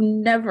that I have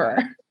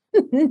never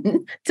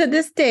to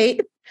this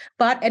date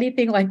bought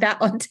anything like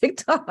that on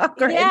TikTok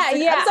or Instagram.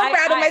 I'm so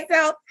proud of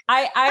myself.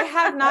 I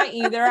have not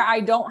either. I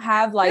don't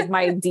have like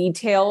my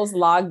details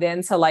logged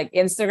into like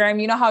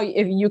Instagram. You know how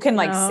if you can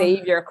like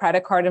save your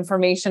credit card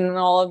information and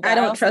all of that. I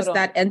don't trust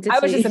that entity. I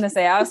was just going to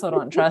say, I also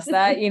don't trust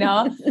that,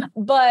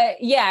 but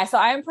yeah, so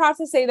I am proud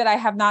to say that I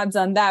have not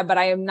done that, but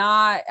I am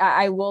not,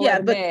 I will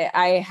admit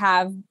I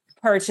have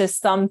purchased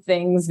some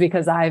things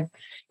because I've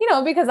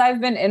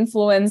been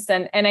influenced.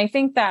 And I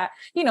think that,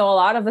 a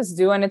lot of us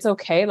do, and it's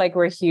okay. Like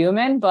we're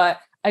human, but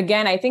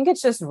again, I think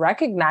it's just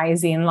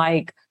recognizing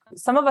like,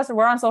 Some of us,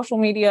 we're on social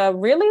media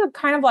really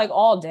kind of like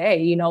all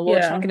day. We'll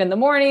check it in the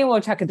morning,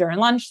 we'll check it during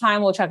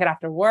lunchtime, we'll check it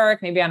after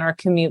work, maybe on our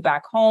commute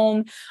back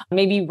home,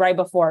 maybe right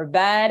before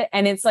bed.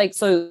 And it's like,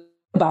 so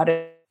about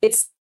it,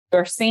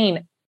 you're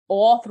seeing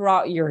all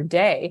throughout your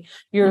day,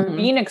 you're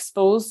being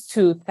exposed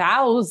to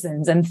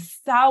thousands and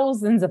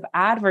thousands of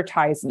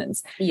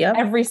advertisements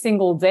every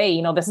single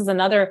day. This is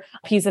another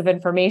piece of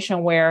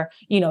information where,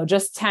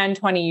 just 10,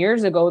 20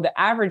 years ago, the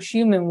average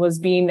human was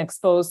being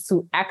exposed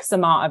to X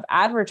amount of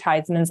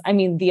advertisements. I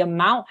mean, the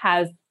amount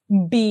has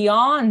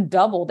beyond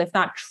doubled, if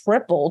not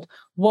tripled,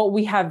 what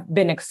we have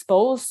been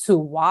exposed to.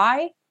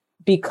 Why?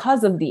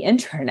 Because of the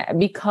internet,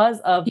 because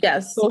of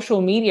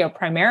social media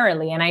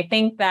primarily. And I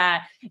think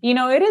that,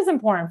 it is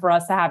important for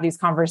us to have these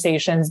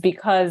conversations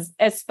because,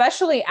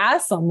 especially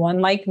as someone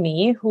like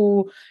me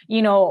who,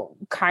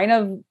 kind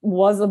of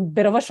was a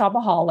bit of a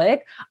shopaholic,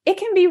 it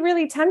can be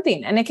really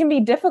tempting and it can be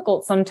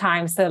difficult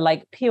sometimes to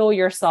like peel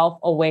yourself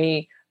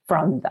away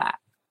from that.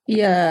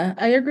 Yeah,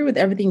 I agree with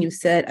everything you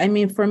said. I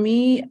mean, for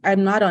me,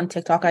 I'm not on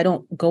TikTok. I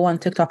don't go on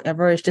TikTok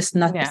ever. It's just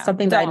not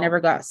something that I never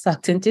got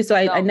sucked into. So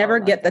I never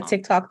get the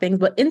TikTok things,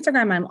 but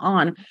Instagram I'm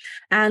on.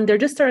 And there are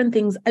just certain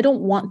things I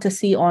don't want to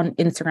see on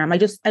Instagram.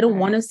 I don't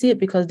want to see it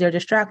because they're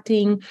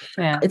distracting.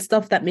 Yeah. It's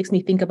stuff that makes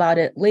me think about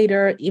it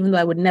later, even though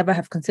I would never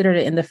have considered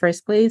it in the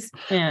first place.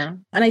 Yeah.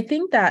 And I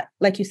think that,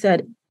 like you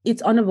said,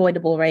 it's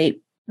unavoidable, right?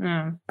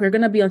 We're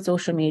going to be on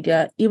social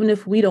media. Even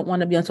if we don't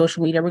want to be on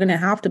social media, we're going to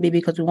have to be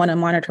because we want to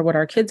monitor what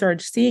our kids are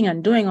seeing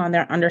and doing on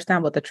there,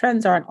 understand what the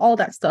trends are and all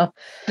that stuff.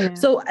 Yeah.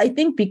 So I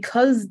think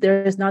because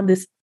there's not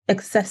this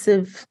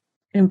excessive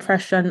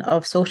impression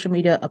of social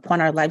media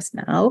upon our lives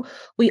now,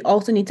 we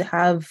also need to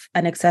have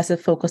an excessive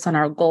focus on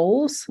our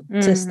goals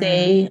to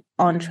stay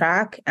on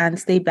track and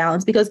stay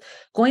balanced. Because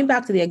going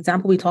back to the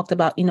example we talked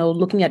about,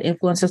 looking at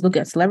influencers,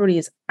 looking at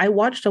celebrities, I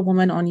watched a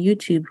woman on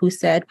YouTube who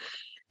said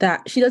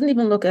that she doesn't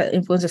even look at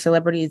influencer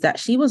celebrities, that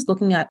she was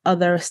looking at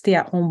other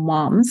stay-at-home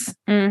moms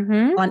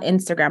on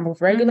Instagram with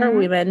regular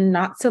women,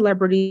 not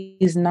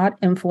celebrities, not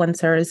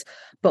influencers,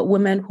 but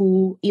women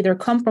who either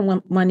come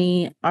from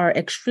money, are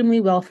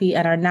extremely wealthy,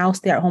 and are now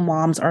stay-at-home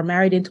moms or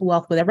married into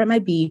wealth, whatever it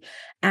might be.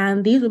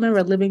 And these women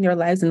were living their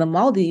lives in the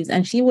Maldives,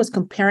 and she was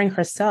comparing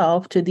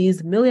herself to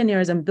these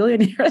millionaires and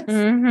billionaires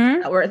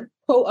that were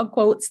quote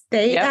unquote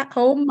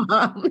stay-at-home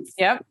moms.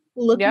 Yep.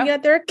 Looking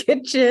at their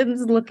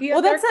kitchens, looking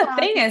at their that's the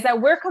thing is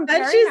that we're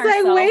comparing and she's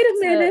like, wait a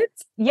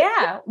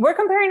minute. We're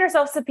comparing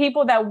ourselves to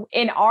people that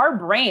in our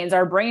brains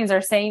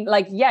are saying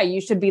like, yeah, you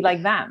should be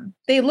like them.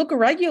 They look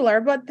regular,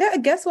 but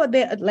guess what?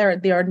 They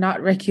are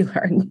not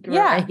regular.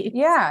 Right?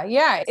 Yeah.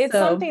 It's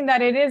something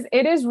that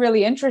it is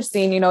really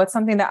interesting. It's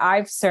something that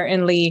I've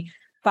certainly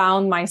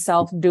found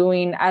myself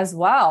doing as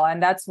well.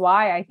 And that's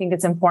why I think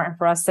it's important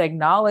for us to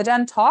acknowledge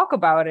and talk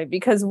about it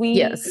because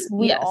we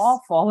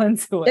all fall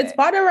into it. It's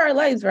part of our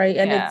lives, right?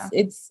 And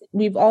it's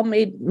we've all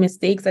made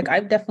mistakes. Like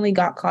I've definitely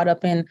got caught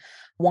up in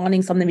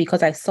wanting something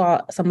because I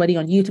saw somebody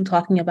on YouTube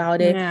talking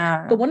about it.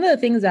 Yeah. But one of the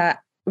things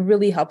that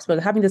really helps with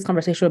having this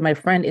conversation with my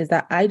friend is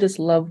that I just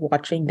love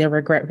watching their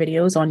regret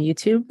videos on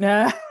YouTube.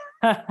 Yeah.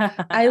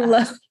 I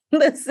love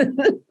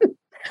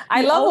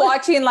I love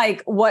watching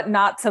like what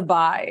not to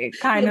buy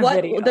kind of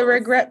videos. The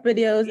regret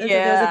videos. Yeah.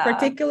 There's a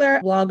particular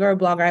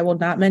blogger, I will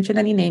not mention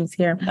any names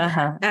here.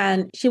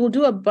 And she will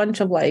do a bunch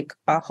of like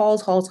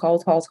hauls,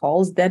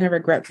 then a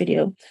regret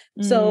video.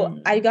 So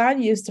I got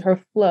used to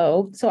her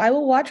flow. So I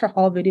will watch her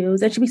haul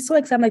videos and she'll be so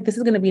excited. I'm like, this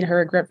is going to be in her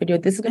regret video.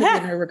 This is going to be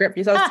in her regret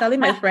video. So I was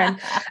telling my friend,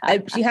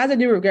 she has a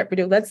new regret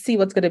video. Let's see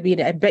what's going to be in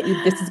it. I bet you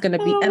this is going to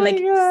be. And like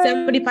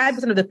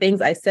 75% of the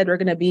things I said were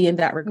going to be in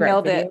that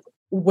regret video.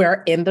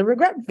 We're in the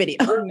regret video.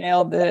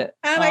 Nailed it.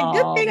 I'm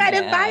like, good thing I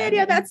didn't buy any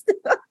of that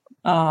stuff.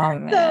 Oh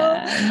man.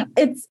 So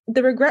it's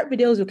the regret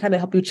videos will kind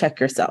of help you check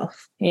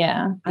yourself.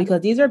 Yeah.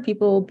 Because these are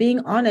people being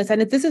honest. And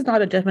this is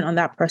not a judgment on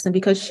that person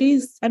because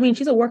she's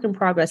a work in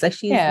progress. Like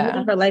she's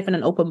living her life in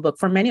an open book.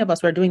 For many of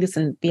us, we're doing this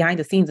in behind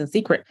the scenes in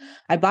secret.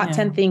 I bought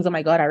 10 things. Oh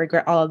my God, I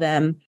regret all of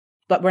them.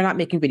 But we're not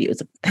making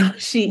videos.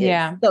 She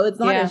is. So it's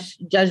not a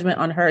judgment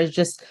on her. It's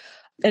just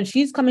and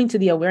she's coming to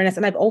the awareness.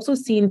 And I've also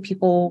seen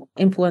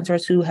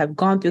influencers who have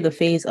gone through the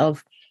phase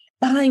of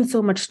buying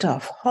so much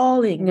stuff,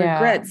 hauling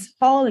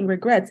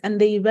regrets.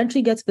 And they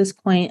eventually get to this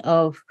point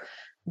of,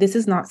 this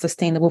is not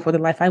sustainable for the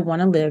life I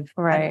want to live.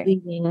 Right. I'm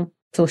leaving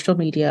social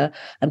media.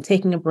 I'm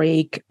taking a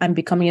break. I'm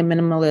becoming a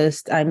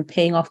minimalist. I'm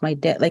paying off my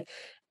debt. Like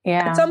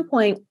at some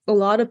point, a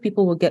lot of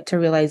people will get to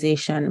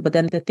realization. But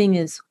then the thing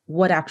is,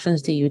 what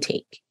actions do you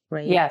take?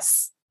 Right.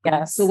 Yes.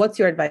 So what's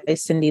your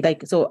advice, Cindy?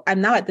 Like, so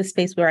I'm now at this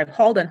space where I've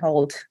hauled.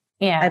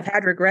 Yeah. I've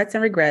had regrets.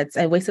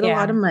 I wasted a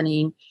lot of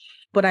money,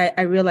 but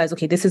I realized,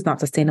 okay, this is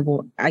not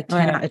sustainable. I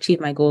cannot achieve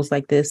my goals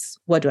like this.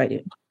 What do I do?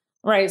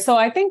 Right. So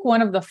I think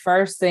one of the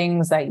first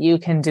things that you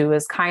can do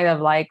is kind of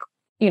like,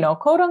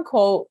 quote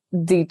unquote,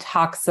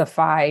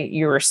 detoxify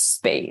your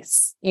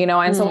space,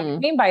 and so what I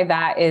mean by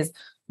that is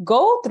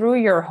go through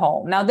your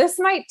home. Now, this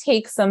might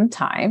take some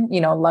time.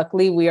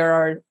 Luckily we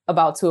are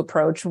about to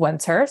approach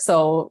winter.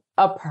 So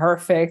a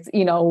perfect,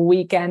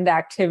 weekend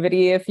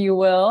activity, if you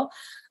will.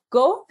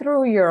 go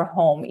through your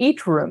home,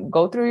 each room,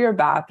 go through your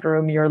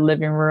bathroom, your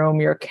living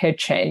room, your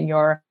kitchen,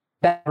 your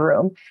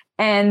bedroom,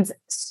 and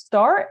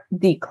start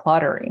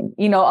decluttering.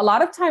 A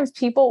lot of times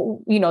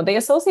people, they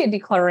associate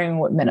decluttering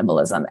with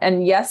minimalism.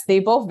 And yes, they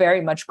both very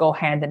much go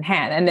hand in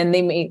hand. And then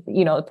they may,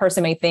 the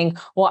person may think,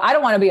 well, I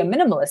don't want to be a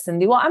minimalist.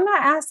 And well, I'm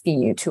not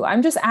asking you to.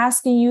 I'm just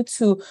asking you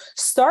to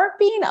start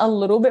being a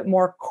little bit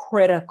more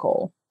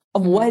critical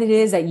of what it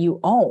is that you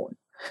own.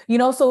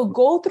 So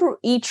go through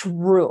each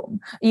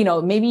room,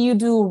 maybe you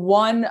do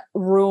one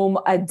room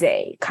a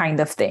day kind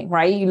of thing,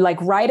 right? You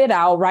write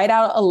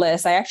out a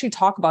list. I actually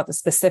talk about this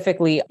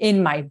specifically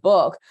in my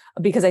book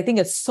because I think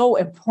it's so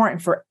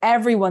important for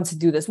everyone to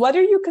do this.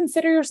 Whether you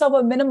consider yourself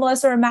a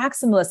minimalist or a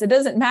maximalist, it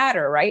doesn't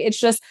matter, right? It's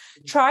just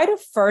try to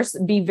first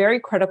be very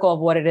critical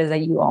of what it is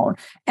that you own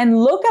and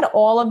look at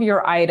all of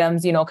your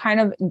items, kind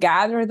of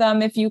gather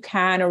them if you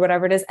can or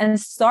whatever it is, and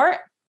start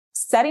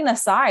setting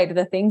aside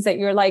the things that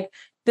you're like,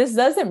 this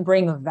doesn't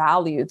bring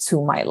value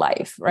to my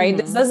life, right?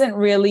 This doesn't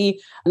really,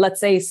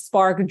 let's say,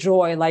 spark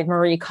joy like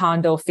Marie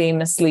Kondo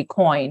famously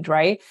coined,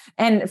 right?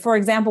 And for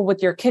example,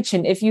 with your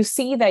kitchen, if you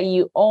see that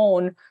you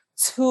own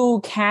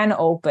 2 can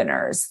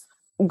openers,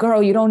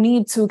 girl, you don't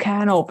need 2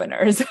 can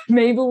openers.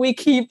 Maybe we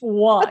keep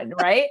 1,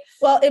 right?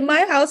 Well, in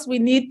my house, we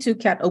need 2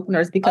 can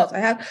openers because I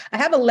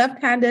have a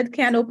left-handed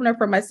can opener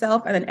for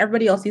myself, and then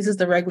everybody else uses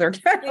the regular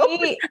can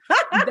opener.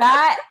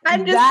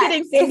 I'm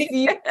just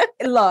kidding.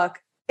 Look,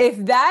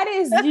 if that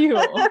is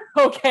you,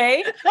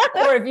 okay,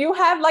 or if you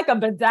have like a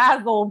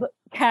bedazzled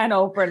can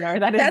opener,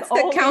 that's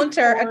the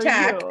counter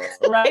attack,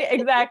 right?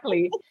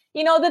 Exactly.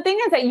 The thing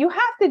is that you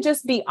have to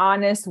just be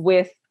honest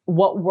with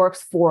what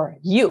works for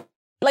you.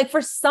 Like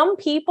for some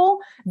people,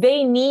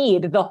 they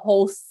need the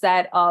whole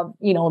set of,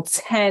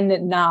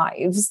 10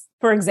 knives,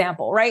 for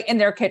example, right? In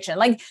their kitchen.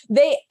 Like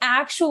they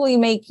actually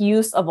make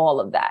use of all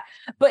of that.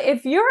 But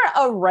if you're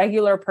a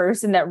regular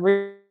person that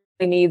really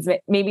needs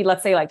maybe,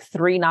 let's say, like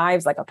 3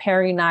 knives, like a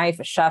paring knife,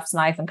 a chef's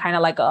knife, and kind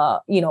of like a,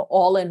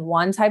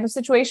 all-in-one type of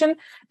situation,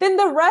 then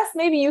the rest,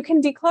 maybe you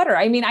can declutter.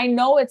 I mean, I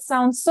know it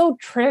sounds so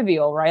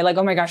trivial, right? Like,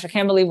 oh my gosh, I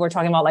can't believe we're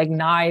talking about like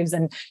knives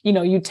and,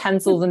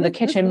 utensils in the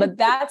kitchen, but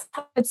that's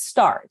how it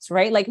starts,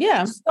 right? Like,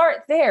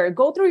 start there,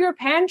 go through your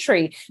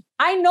pantry.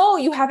 I know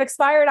you have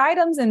expired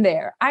items in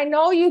there. I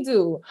know you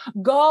do.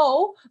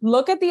 Go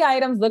look at the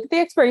items, look at the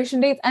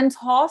expiration dates, and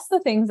toss the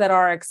things that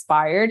are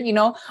expired.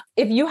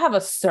 If you have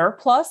a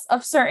surplus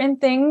of certain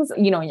things,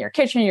 in your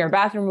kitchen, your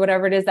bathroom,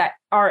 whatever it is that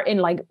are in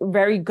like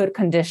very good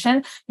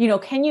condition,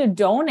 can you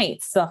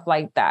donate stuff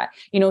like that?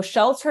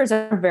 Shelters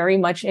are very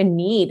much in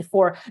need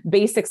for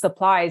basic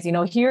supplies.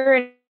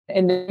 Here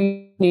in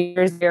the New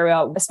York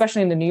area,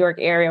 especially in the New York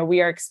area,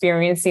 we are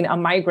experiencing a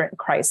migrant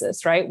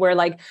crisis, right? Where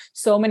like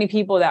so many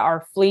people that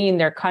are fleeing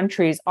their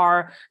countries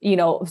are,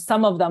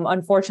 some of them,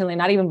 unfortunately,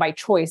 not even by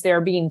choice, they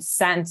are being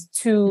sent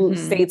to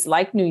states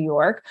like New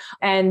York,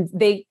 and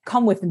they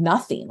come with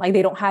nothing. Like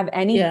they don't have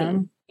anything.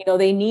 Yeah.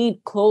 They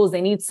need clothes,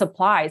 they need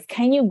supplies.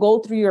 Can you go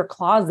through your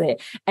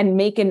closet and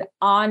make an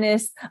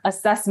honest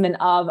assessment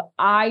of,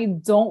 I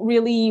don't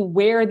really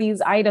wear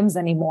these items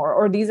anymore,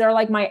 or these are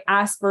like my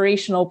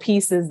aspirational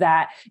pieces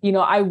that,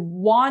 I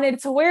wanted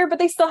to wear, but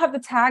they still have the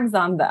tags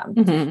on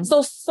them.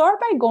 So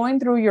start by going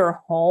through your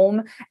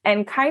home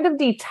and kind of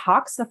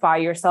detoxify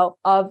yourself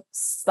of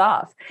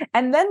stuff.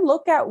 And then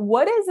look at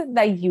what is it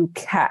that you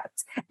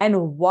kept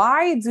and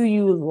why do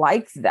you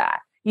like that?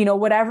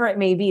 Whatever it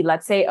may be,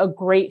 let's say a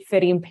great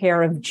fitting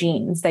pair of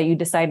jeans that you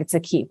decided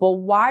to keep. Well,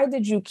 why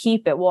did you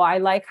keep it? Well, I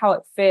like how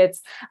it fits.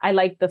 I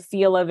like the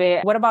feel of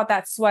it. What about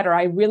that sweater?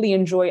 I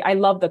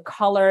love the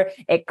color.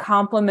 It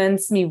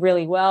complements me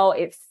really well.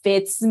 It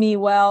fits me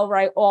well,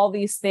 right? All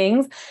these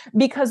things.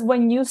 Because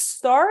when you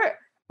start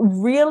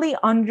really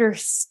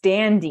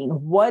understanding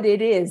what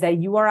it is that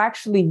you are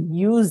actually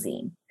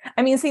using,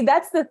 I mean, see,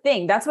 that's the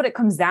thing. That's what it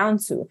comes down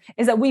to,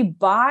 is that we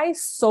buy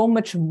so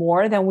much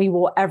more than we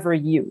will ever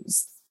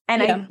use.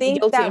 And I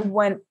think that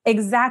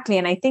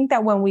I think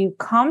that when we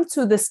come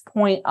to this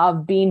point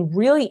of being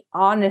really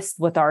honest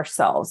with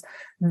ourselves,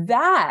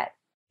 that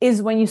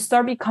is when you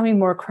start becoming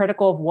more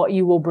critical of what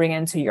you will bring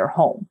into your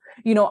home.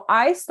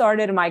 I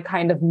started my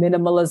kind of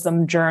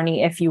minimalism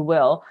journey, if you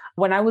will,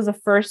 when I was a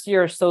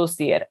first-year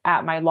associate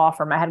at my law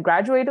firm. I had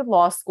graduated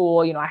law school.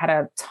 I had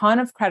a ton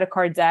of credit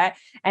card debt,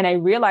 and I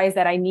realized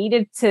that I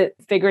needed to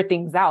figure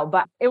things out,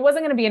 but it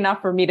wasn't going to be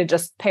enough for me to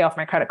just pay off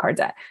my credit card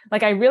debt.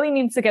 Like I really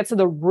needed to get to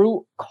the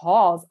root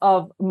cause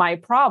of my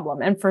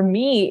problem. And for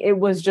me, it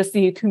was just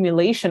the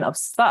accumulation of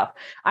stuff.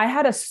 I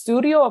had a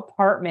studio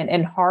apartment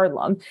in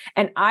Harlem,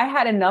 and I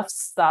had enough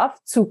stuff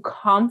to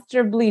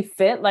comfortably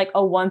fit like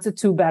a 1 to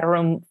 2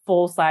 bedroom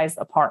full-size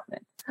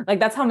apartment. Like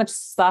that's how much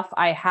stuff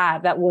I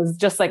had that was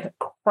just like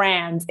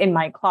crammed in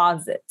my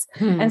closet.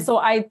 And so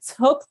I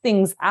took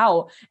things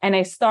out and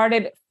I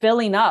started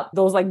filling up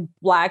those like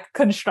black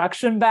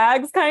construction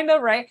bags kind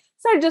of, right?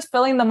 Started just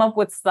filling them up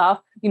with stuff.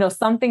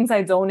 Some things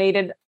I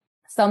donated,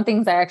 some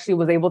things I actually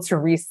was able to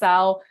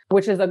resell.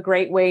 which is a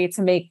great way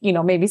to make,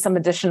 maybe some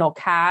additional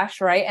cash,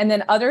 right? And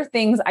then other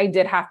things I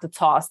did have to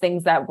toss,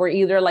 things that were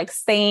either like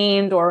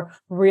stained or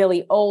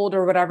really old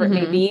or whatever it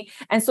may be.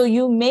 And so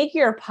you make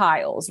your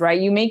piles,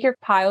 right? You make your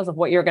piles of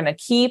what you're going to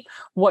keep,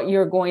 what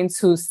you're going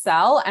to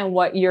sell, and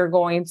what you're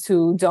going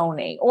to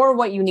donate or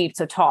what you need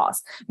to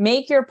toss.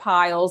 Make your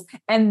piles.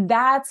 And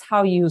that's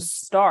how you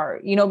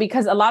start,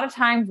 because a lot of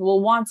times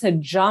we'll want to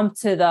jump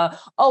to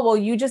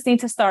you just need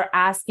to start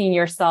asking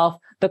yourself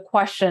the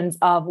questions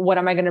of what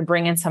am I going to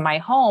bring into my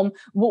home?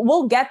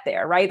 We'll get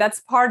there, right? That's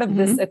part of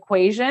this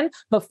equation.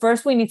 But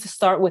first we need to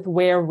start with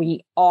where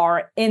we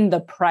are in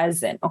the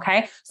present.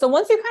 Okay. So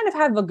once you kind of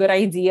have a good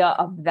idea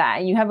of that,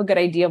 and you have a good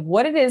idea of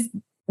what it is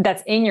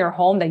that's in your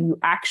home that you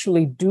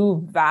actually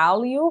do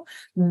value,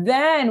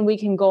 then we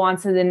can go on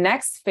to the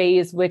next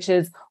phase, which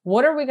is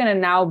what are we going to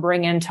now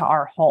bring into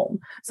our home?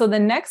 So the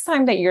next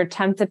time that you're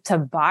tempted to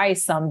buy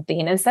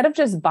something, instead of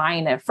just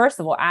buying it, first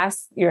of all,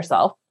 ask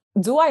yourself,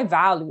 do I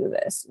value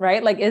this,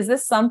 right? Like, is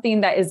this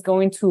something that is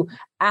going to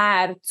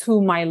add to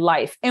my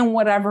life in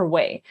whatever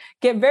way?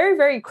 Get very,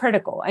 very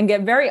critical and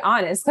get very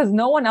honest, because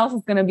no one else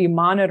is going to be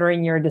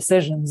monitoring your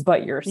decisions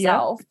but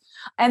yourself. Yep.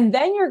 And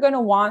then you're going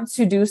to want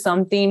to do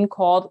something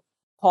called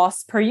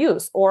cost per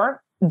use,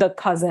 or the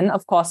cousin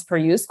of cost per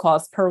use,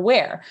 cost per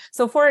wear.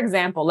 So for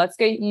example,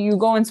 you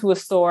go into a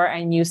store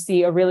and you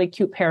see a really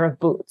cute pair of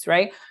boots,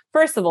 right?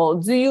 First of all,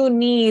 do you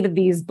need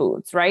these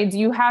boots, right? Do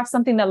you have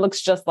something that looks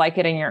just like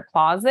it in your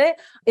closet?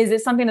 Is it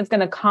something that's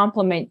going to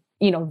complement,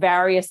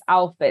 various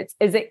outfits?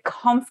 Is it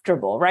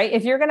comfortable, right?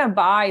 If you're going to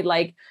buy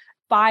like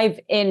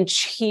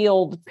 5-inch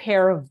heeled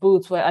pair of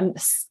boots with a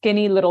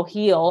skinny little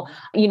heel,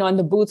 and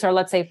the boots are,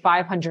 let's say,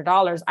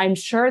 $500, I'm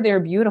sure they're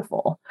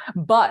beautiful,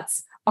 but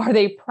are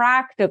they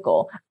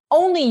practical?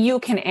 Only you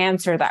can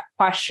answer that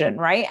question,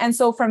 right? And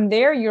so from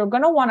there, you're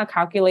going to want to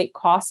calculate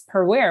cost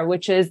per wear,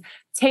 which is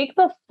take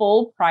the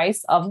full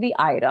price of the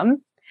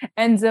item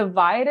and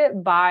divide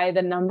it by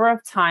the number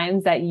of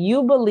times that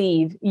you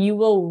believe you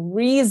will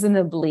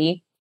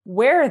reasonably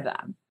wear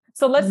them.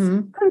 So let's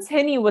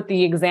continue with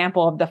the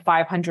example of the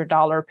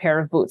 $500 pair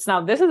of boots. Now,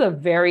 this is a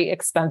very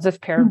expensive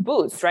pair of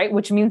boots, right?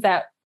 Which means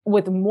that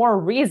with more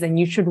reason,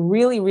 you should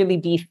really, really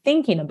be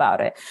thinking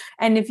about it.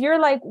 And if you're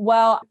like,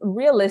 well,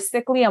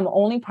 realistically, I'm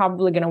only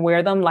probably going to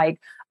wear them like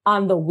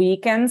on the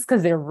weekends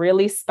because they're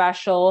really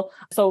special.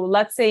 So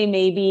let's say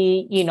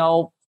maybe,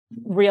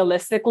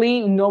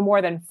 realistically, no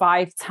more than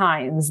 5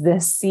 times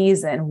this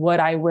season would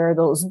I wear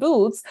those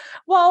boots.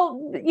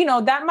 Well,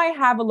 that might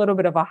have a little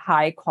bit of a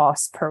high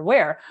cost per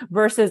wear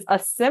versus a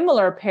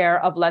similar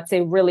pair of, let's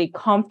say, really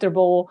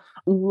comfortable,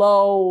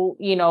 low,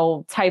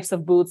 types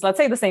of boots. Let's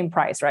say the same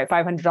price, right?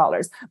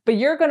 $500, but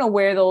you're going to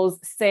wear those,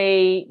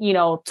 say,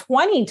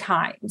 20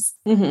 times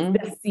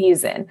this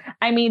season.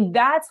 I mean,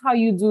 that's how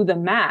you do the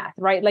math,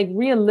 right? Like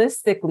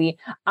realistically,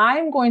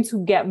 I'm going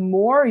to get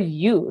more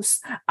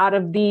use out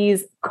of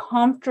these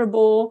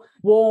comfortable,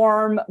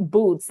 warm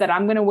boots that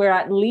I'm going to wear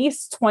at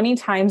least 20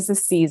 times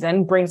this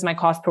season, brings my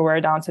cost per wear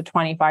down to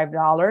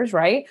 $25,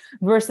 right?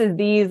 Versus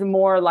these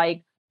more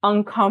like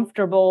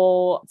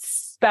uncomfortable,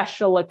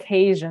 special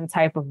occasion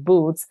type of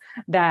boots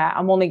that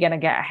I'm only going to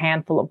get a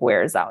handful of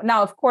wears out.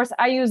 Now, of course,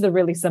 I use the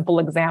really simple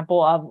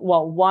example of,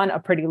 well, 1, a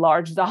pretty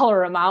large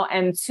dollar amount,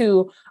 and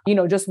 2,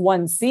 just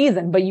one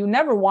season, but you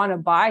never want to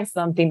buy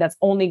something that's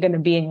only going to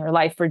be in your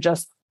life for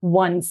just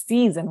one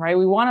season, right?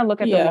 We want to look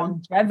at the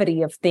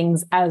longevity of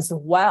things as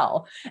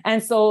well.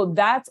 And so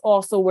that's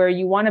also where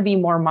you want to be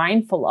more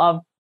mindful of.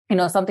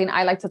 Something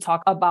I like to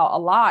talk about a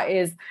lot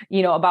is,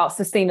 about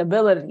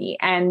sustainability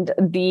and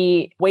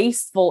the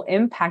wasteful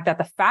impact that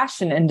the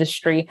fashion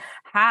industry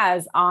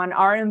has on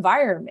our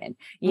environment,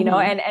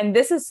 and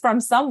this is from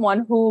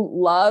someone who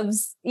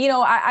loves,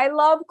 I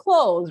love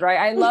clothes, right?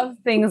 I love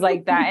things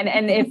like that.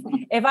 And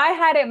if I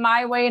had it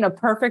my way in a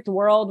perfect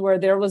world where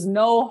there was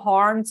no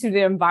harm to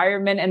the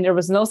environment and there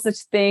was no such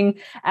thing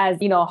as,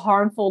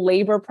 harmful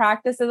labor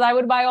practices, I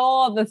would buy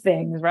all the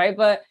things, right?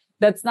 But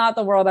that's not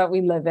the world that we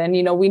live in.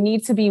 We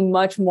need to be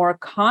much more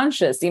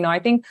conscious. I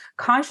think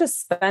conscious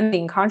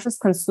spending, conscious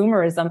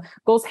consumerism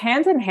goes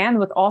hand in hand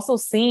with also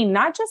seeing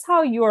not just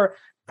how your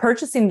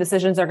purchasing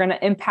decisions are going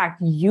to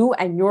impact you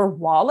and your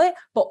wallet,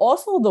 but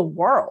also the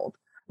world.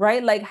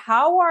 Right? Like,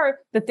 how are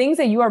the things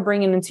that you are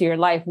bringing into your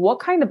life? What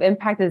kind of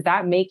impact is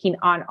that making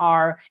on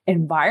our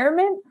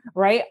environment,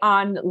 right?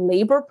 On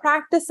labor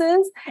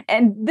practices?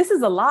 And this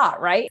is a lot,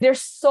 right?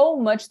 There's so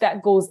much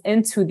that goes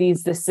into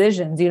these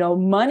decisions.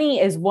 Money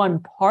is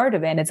one part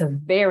of it, and it's a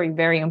very,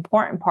 very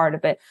important part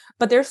of it.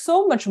 But there's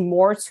so much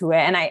more to it.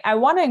 And I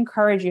want to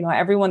encourage,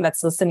 everyone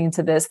that's listening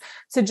to this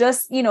to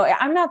just,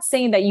 I'm not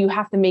saying that you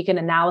have to make an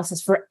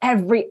analysis for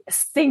every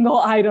single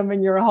item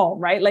in your home,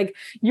 right? Like,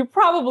 you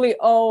probably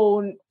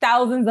own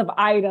thousands of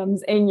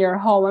items in your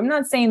home. I'm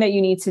not saying that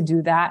you need to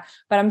do that,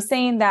 but I'm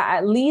saying that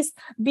at least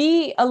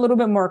be a little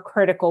bit more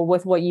critical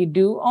with what you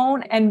do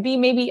own and be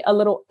maybe a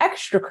little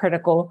extra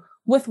critical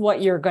with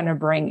what you're going to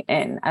bring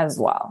in as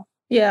well.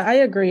 Yeah, I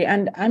agree.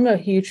 And I'm a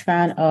huge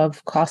fan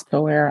of cost per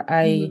wear.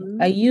 I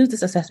use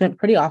this assessment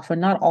pretty often,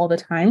 not all the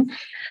time,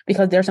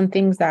 because there's some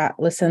things that,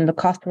 listen, the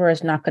cost per wear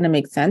is not going to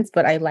make sense,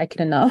 but I like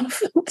it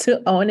enough to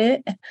own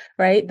it,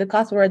 right? The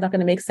cost per wear is not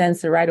going to make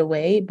sense right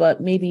away, but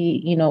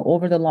maybe,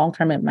 over the long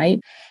term it might.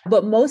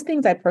 But most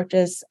things I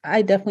purchase,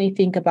 I definitely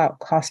think about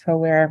cost per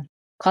wear,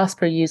 cost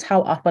per use,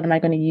 how often am I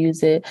going to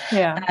use it?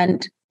 Yeah.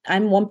 And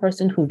I'm one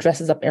person who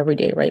dresses up every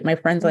day, right? My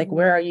friends like,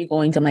 where are you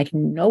going to? I'm like,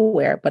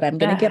 nowhere, but I'm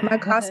going to get my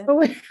cost per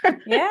wear.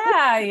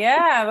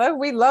 Yeah. Look,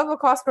 we love a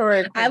cost per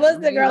wear. I was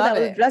the girl that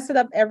was dressing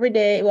up every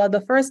day. Well,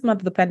 the first month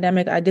of the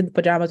pandemic, I did the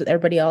pajamas with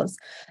everybody else.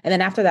 And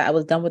then after that, I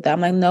was done with that.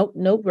 I'm like,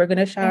 nope, we're going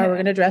to shower. We're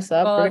going to dress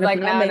up. Well, we're going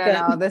to put on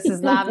makeup. No, this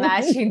is not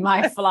matching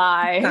my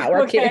fly. Not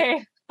working.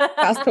 Okay.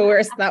 Cost per wear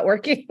is not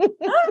working.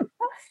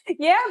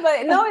 Yeah,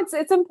 but no,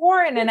 it's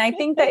important. And I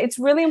think that it's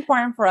really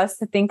important for us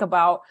to think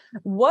about,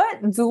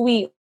 what do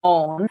we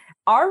own?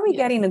 Are we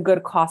getting a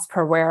good cost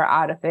per wear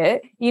out of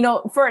it?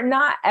 For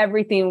not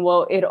everything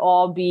will it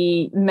all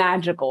be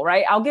magical,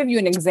 right? I'll give you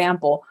an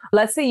example.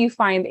 Let's say you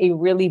find a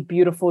really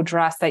beautiful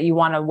dress that you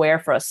want to wear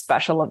for a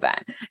special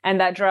event. And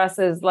that dress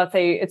is, let's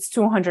say it's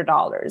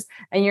 $200.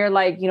 And you're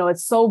like,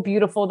 it's so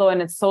beautiful though.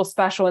 And it's so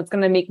special. It's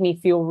going to make me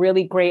feel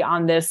really great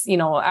on this,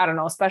 I don't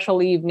know,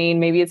 special evening.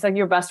 Maybe it's like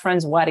your best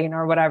friend's wedding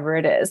or whatever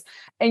it is.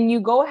 And you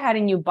go ahead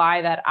and you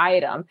buy that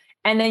item.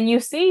 And then you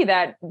see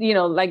that,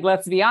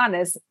 let's be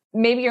honest,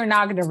 maybe you're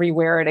not going to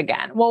rewear it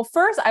again. Well,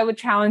 first, I would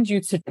challenge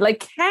you to,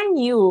 can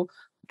you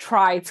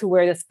try to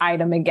wear this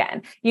item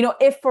again?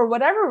 If for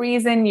whatever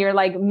reason you're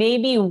like,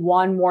 maybe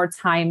one more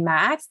time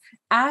max,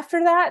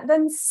 after that,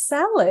 then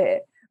sell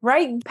it.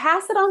 Right?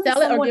 Pass it on to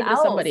someone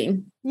else.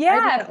 Somebody.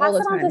 Yeah, pass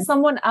it on to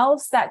someone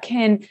else that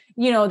can,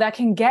 that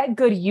can get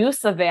good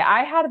use of it.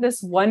 I had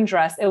this one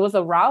dress. It was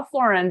a Ralph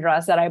Lauren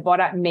dress that I bought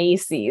at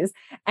Macy's,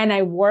 and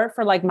I wore it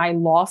for like my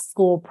law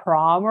school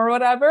prom or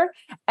whatever.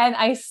 And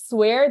I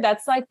swear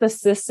that's like the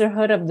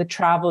sisterhood of the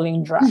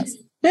traveling dress.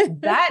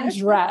 That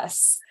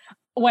dress.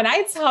 When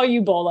I tell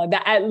you, Bola,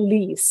 that at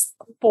least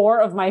 4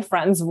 of my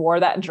friends wore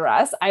that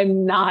dress,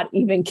 I'm not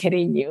even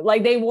kidding you.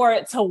 Like, they wore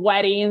it to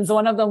weddings.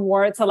 One of them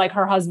wore it to, like,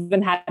 her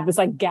husband had this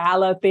like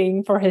gala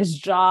thing for his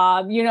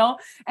job,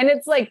 and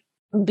it's like,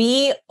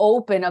 be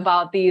open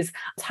about these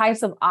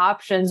types of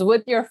options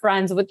with your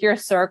friends, with your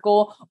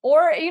circle,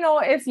 or,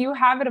 if you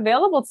have it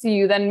available to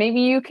you, then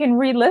maybe you can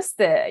relist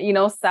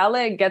it, sell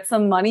it, get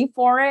some money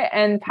for it,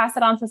 and pass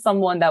it on to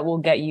someone that will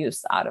get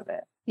use out of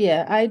it.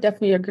 Yeah, I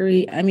definitely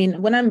agree. I mean,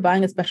 when I'm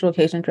buying a special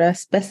occasion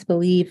dress, best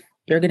believe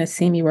you're going to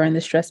see me wearing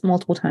this dress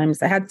multiple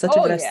times. I had such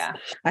a dress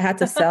I had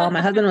to sell.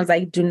 My husband was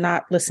like,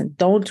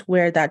 don't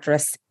wear that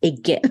dress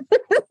again.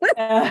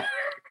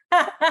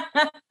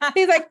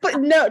 He's like,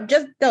 no,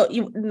 just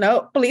don't.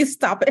 No, please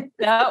stop it.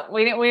 No,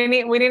 we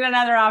need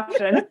another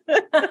option.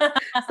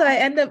 So I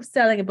end up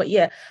selling it. But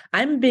yeah,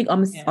 I'm big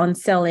on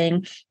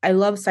selling. I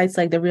love sites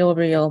like The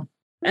Real.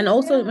 And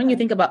also, when you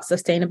think about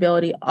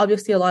sustainability,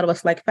 obviously a lot of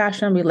us like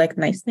fashion, we like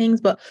nice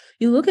things, but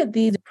you look at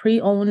these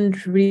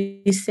pre-owned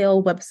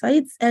resale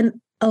websites and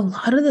a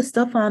lot of the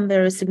stuff on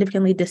there is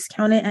significantly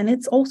discounted and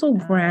it's also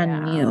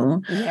brand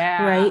new,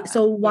 right?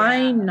 So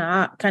why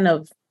not kind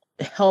of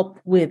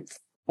help with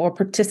or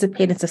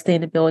participate in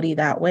sustainability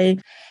that way?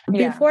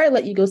 Yeah. Before I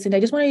let you go, Cindy, I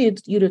just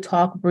wanted you to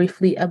talk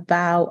briefly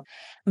about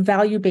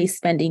value-based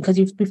spending, because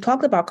we've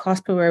talked about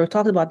cost per wear, we've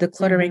talked about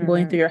decluttering,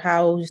 going through your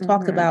house, we've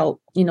talked about,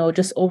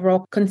 just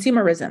overall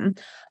consumerism.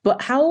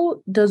 But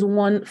how does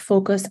one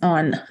focus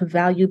on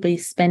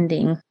value-based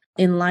spending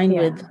in line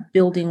with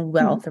building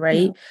wealth,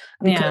 right?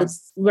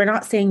 Because we're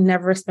not saying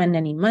never spend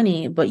any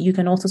money, but you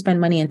can also spend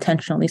money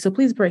intentionally. So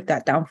please break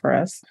that down for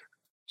us.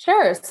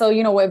 Sure.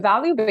 So, with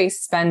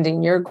value-based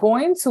spending, you're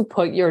going to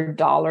put your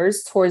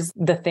dollars towards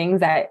the things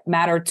that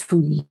matter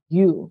to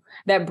you,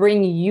 that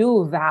bring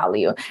you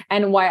value.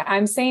 And why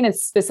I'm saying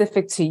it's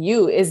specific to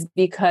you is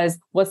because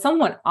what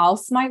someone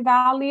else might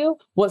value,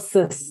 what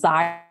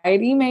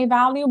society may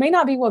value, may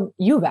not be what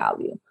you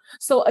value.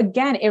 So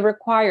again, it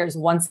requires,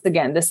 once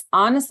again, this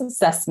honest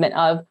assessment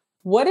of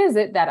what is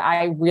it that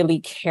I really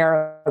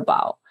care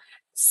about?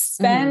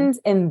 Spend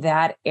in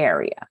that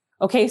area.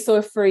 Okay, so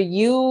if for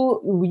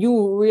you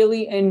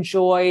really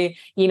enjoy,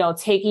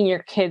 taking your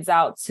kids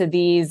out to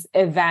these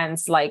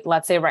events, like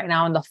let's say right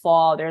now in the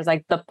fall, there's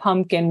like the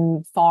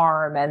pumpkin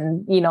farm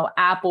and,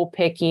 apple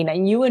picking,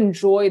 and you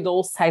enjoy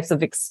those types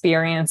of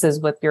experiences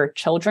with your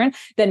children,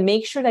 then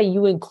make sure that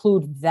you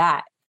include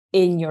that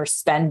in your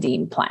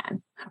spending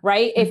plan.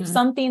 Right? If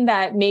something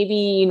that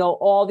maybe,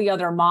 all the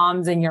other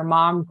moms in your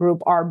mom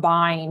group are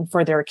buying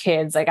for their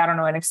kids, like, I don't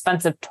know, an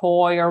expensive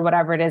toy or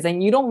whatever it is,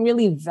 and you don't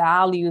really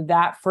value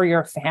that for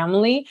your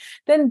family,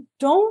 then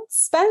don't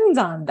spend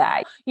on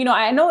that.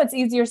 I know it's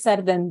easier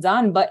said than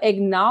done, but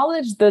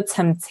acknowledge the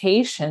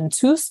temptation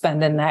to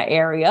spend in that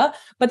area.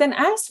 But then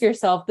ask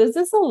yourself, does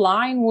this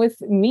align with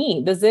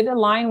me? Does it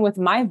align with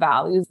my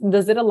values?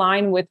 Does it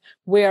align with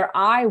where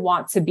I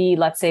want to be,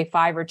 let's say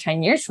 5 or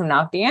 10 years from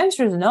now? If the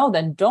answer is no,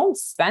 then don't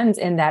spend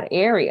in that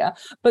area,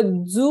 but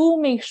do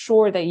make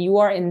sure that you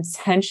are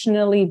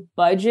intentionally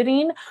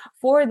budgeting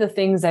for the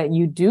things that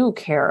you do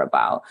care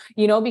about,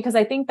 because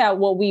I think that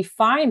what we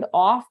find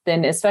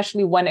often,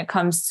 especially when it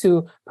comes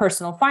to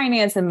personal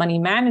finance and money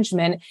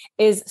management,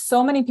 is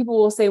so many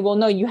people will say, well,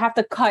 no, you have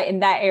to cut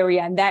in that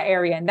area and that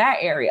area and that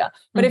area.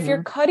 But if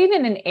you're cutting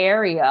in an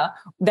area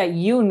that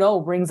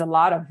brings a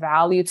lot of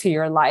value to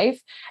your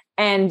life,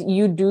 and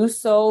you do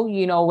so,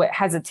 with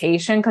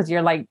hesitation, because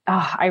you're like,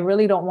 I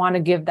really don't want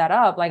to give that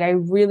up. Like, I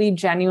really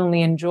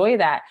genuinely enjoy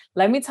that.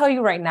 Let me tell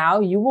you right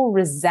now, you will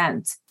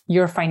resent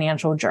your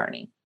financial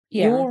journey.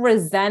 Yeah. You will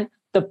resent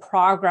the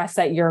progress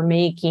that you're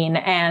making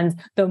and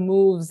the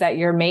moves that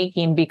you're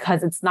making,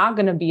 because it's not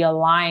going to be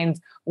aligned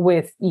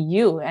with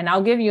you. And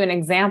I'll give you an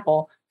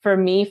example. For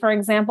me, for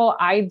example,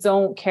 I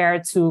don't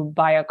care to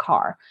buy a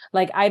car.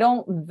 Like, I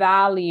don't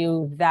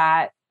value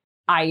that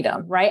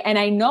item, right? And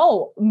I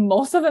know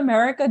most of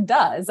America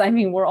does. I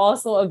mean, we're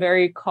also a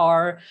very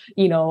car,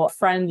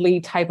 friendly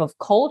type of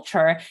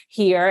culture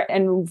here.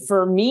 And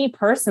for me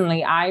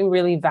personally, I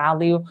really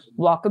value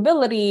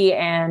walkability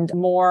and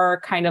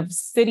more kind of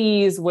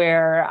cities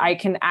where I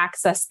can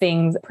access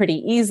things pretty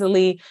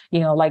easily,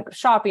 like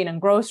shopping and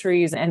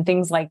groceries and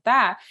things like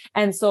that.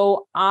 And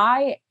so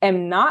I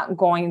am not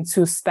going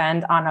to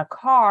spend on a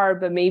car,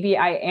 but maybe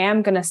I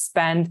am going to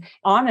spend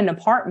on an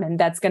apartment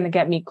that's going to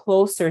get me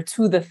closer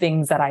to the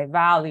things that I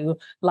value,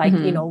 like,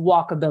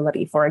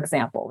 walkability, for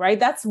example, right?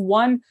 That's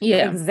one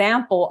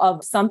example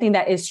of something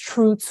that is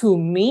true to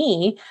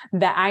me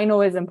that I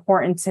know is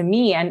important to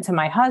me and to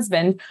my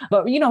husband.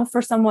 But,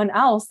 for someone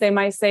else, they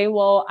might say,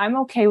 well, I'm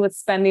okay with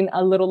spending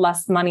a little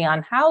less money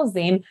on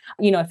housing,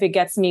 if it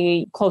gets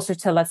me closer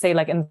to, let's say,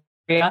 like in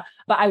the area,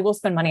 but I will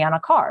spend money on a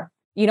car.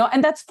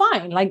 And that's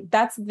fine. Like,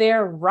 that's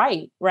their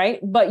right.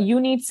 But you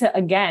need to,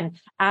 again,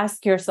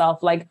 ask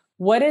yourself, like,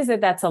 what is it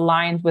that's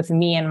aligned with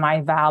me and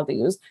my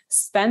values?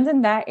 Spend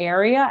in that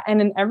area, and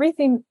in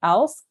everything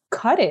else,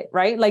 cut it,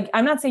 right? Like,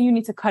 I'm not saying you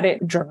need to cut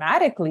it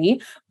dramatically,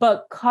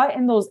 but cut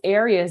in those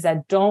areas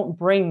that don't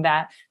bring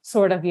that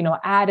sort of,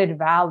 added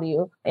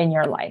value in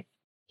your life.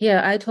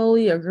 Yeah, I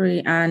totally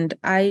agree. And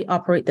I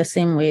operate the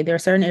same way. There are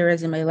certain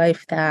areas in my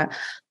life that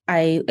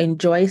I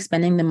enjoy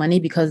spending the money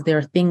because there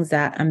are things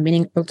that are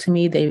meaningful to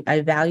me.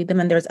 I value them.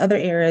 And there's other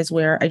areas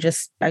where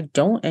I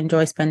don't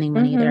enjoy spending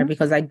money there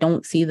because I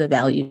don't see the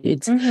value.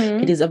 It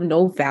is of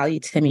no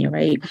value to me,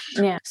 right?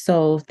 Yeah.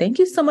 So thank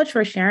you so much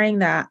for sharing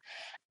that.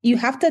 You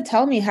have to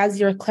tell me, has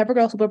your Clever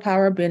Girl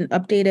superpower been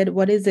updated?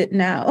 What is it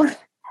now?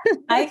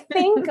 I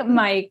think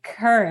my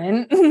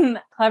current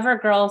Clever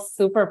Girl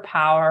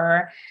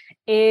superpower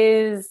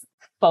is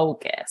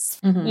focus.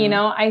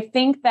 I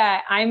think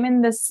that I'm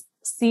in this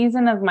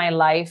season of my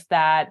life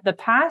that the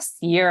past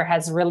year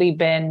has really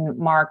been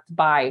marked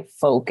by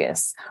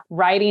focus.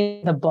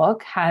 Writing the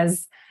book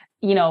has,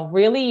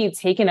 really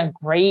taken a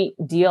great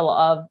deal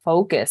of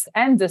focus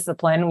and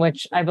discipline,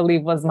 which I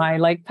believe was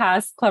my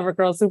past Clever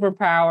Girl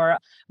superpower.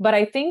 But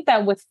I think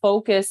that with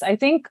focus, I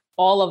think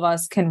all of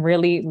us can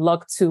really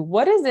look to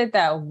what is it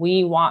that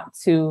we want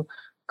to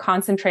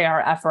concentrate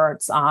our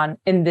efforts on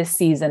in this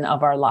season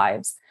of our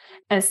lives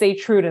and stay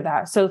true to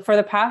that. So for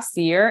the past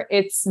year,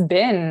 it's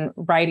been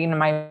writing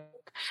my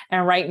book.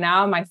 And right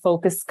now, my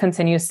focus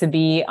continues to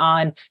be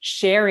on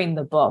sharing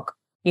the book,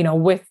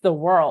 with the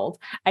world.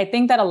 I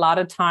think that a lot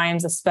of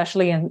times,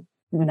 especially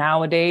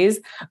nowadays,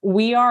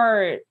 we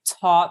are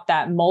taught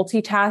that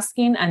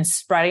multitasking and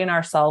spreading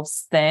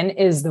ourselves thin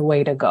is the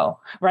way to go,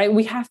 right?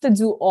 We have to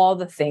do all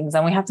the things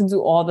and we have to do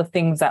all the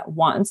things at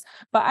once.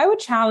 But I would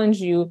challenge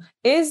you,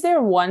 is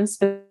there one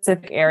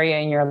specific area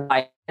in your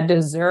life that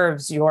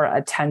deserves your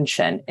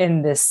attention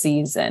in this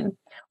season?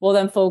 Well,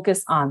 then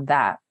focus on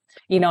that.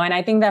 And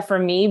I think that for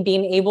me,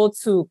 being able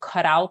to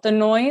cut out the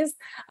noise,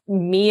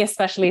 me,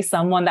 especially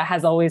someone that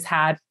has always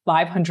had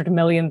 500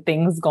 million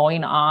things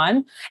going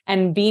on,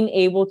 and being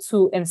able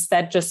to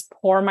instead just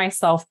pour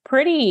myself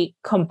pretty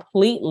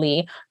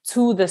completely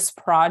to this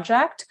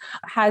project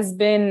has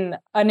been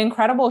an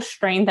incredible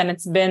strength. And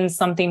it's been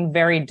something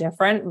very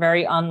different,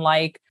 very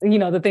unlike,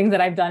 the things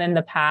that I've done in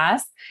the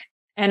past.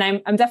 And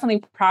I'm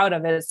definitely proud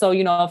of it. So,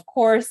 of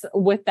course,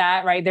 with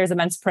that, right, there's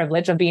immense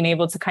privilege of being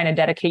able to kind of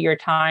dedicate your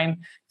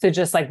time to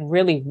just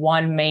really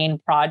one main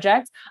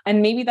project.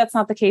 And maybe that's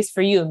not the case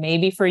for you.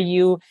 Maybe for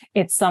you,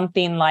 it's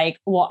something like,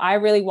 well, I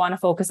really want to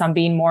focus on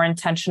being more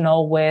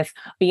intentional with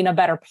being a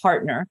better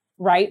partner,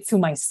 right, to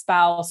my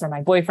spouse or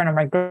my boyfriend or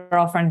my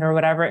girlfriend or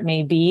whatever it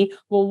may be.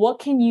 Well, what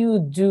can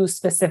you do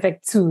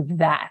specific to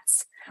that?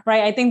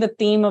 Right. I think the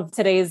theme of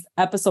today's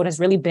episode has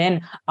really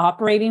been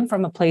operating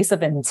from a place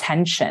of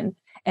intention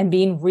and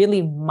being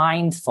really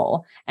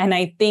mindful. And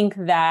I think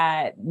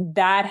that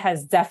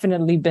has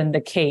definitely been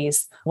the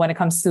case when it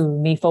comes to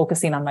me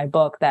focusing on my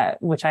book,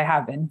 which I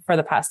have been for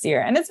the past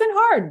year. And it's been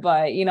hard,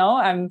 but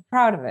I'm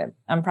proud of it.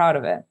 I'm proud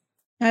of it.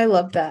 I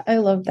love that. I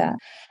love that.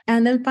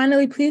 And then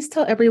finally, please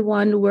tell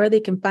everyone where they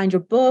can find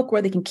your book,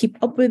 where they can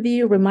keep up with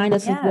you, remind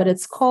us of what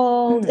it's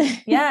called.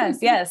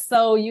 Yes.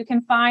 So you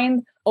can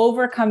find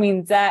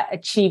Overcoming Debt,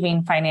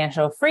 Achieving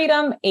Financial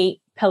Freedom,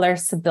 8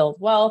 Pillars to Build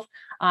Wealth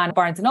on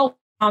Barnes & Noble,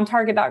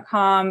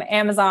 Target.com,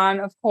 Amazon,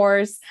 of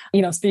course,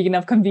 speaking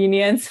of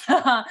convenience,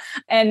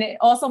 and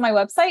also my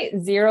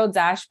website,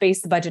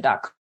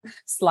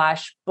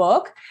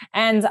 zero-basedbudget.com/book.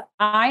 And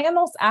I am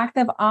most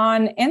active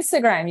on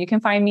Instagram. You can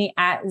find me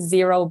at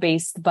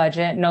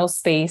zero-based-budget, no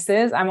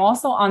spaces. I'm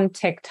also on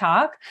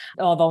TikTok,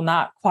 although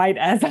not quite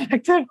as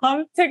active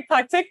on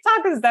TikTok.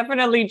 TikTok is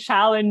definitely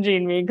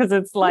challenging me because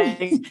it's like,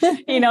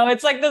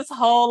 it's like this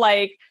whole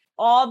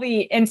all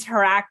the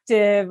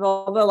interactive,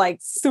 all the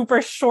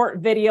super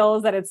short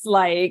videos that it's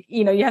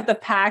you have to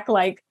pack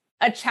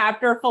a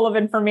chapter full of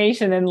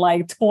information in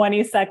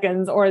 20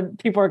 seconds or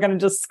people are going to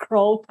just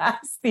scroll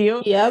past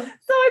you. Yep. So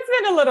it's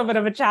been a little bit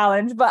of a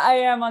challenge, but I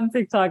am on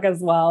TikTok as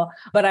well,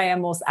 but I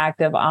am most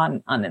active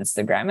on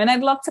Instagram. And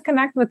I'd love to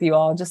connect with you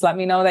all. Just let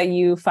me know that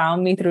you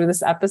found me through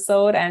this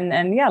episode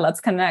and yeah, let's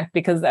connect,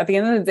 because at the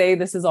end of the day,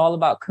 this is all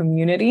about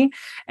community.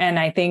 And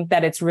I think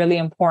that it's really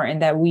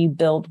important that we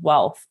build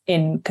wealth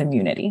in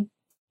community.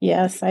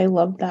 Yes, I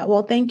love that.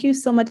 Well, thank you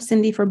so much,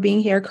 Cindy, for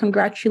being here.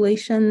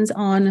 Congratulations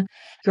on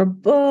your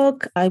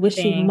book. I wish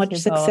you much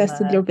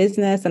success with your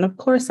business. And of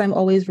course, I'm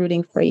always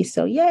rooting for you.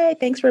 So yay,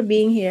 thanks for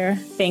being here.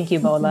 Thank you,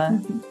 Bola.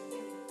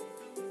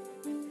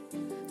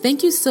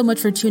 Thank you so much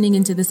for tuning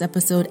into this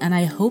episode, and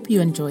I hope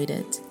you enjoyed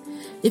it.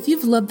 If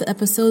you've loved the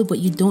episode, but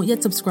you don't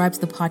yet subscribe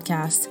to the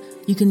podcast,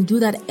 you can do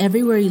that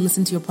everywhere you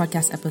listen to your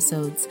podcast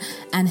episodes,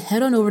 and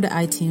head on over to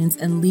iTunes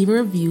and leave a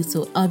review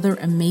so other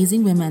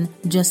amazing women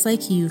just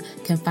like you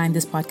can find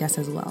this podcast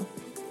as well.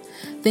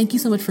 Thank you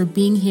so much for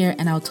being here,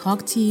 and I'll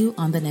talk to you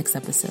on the next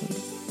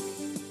episode.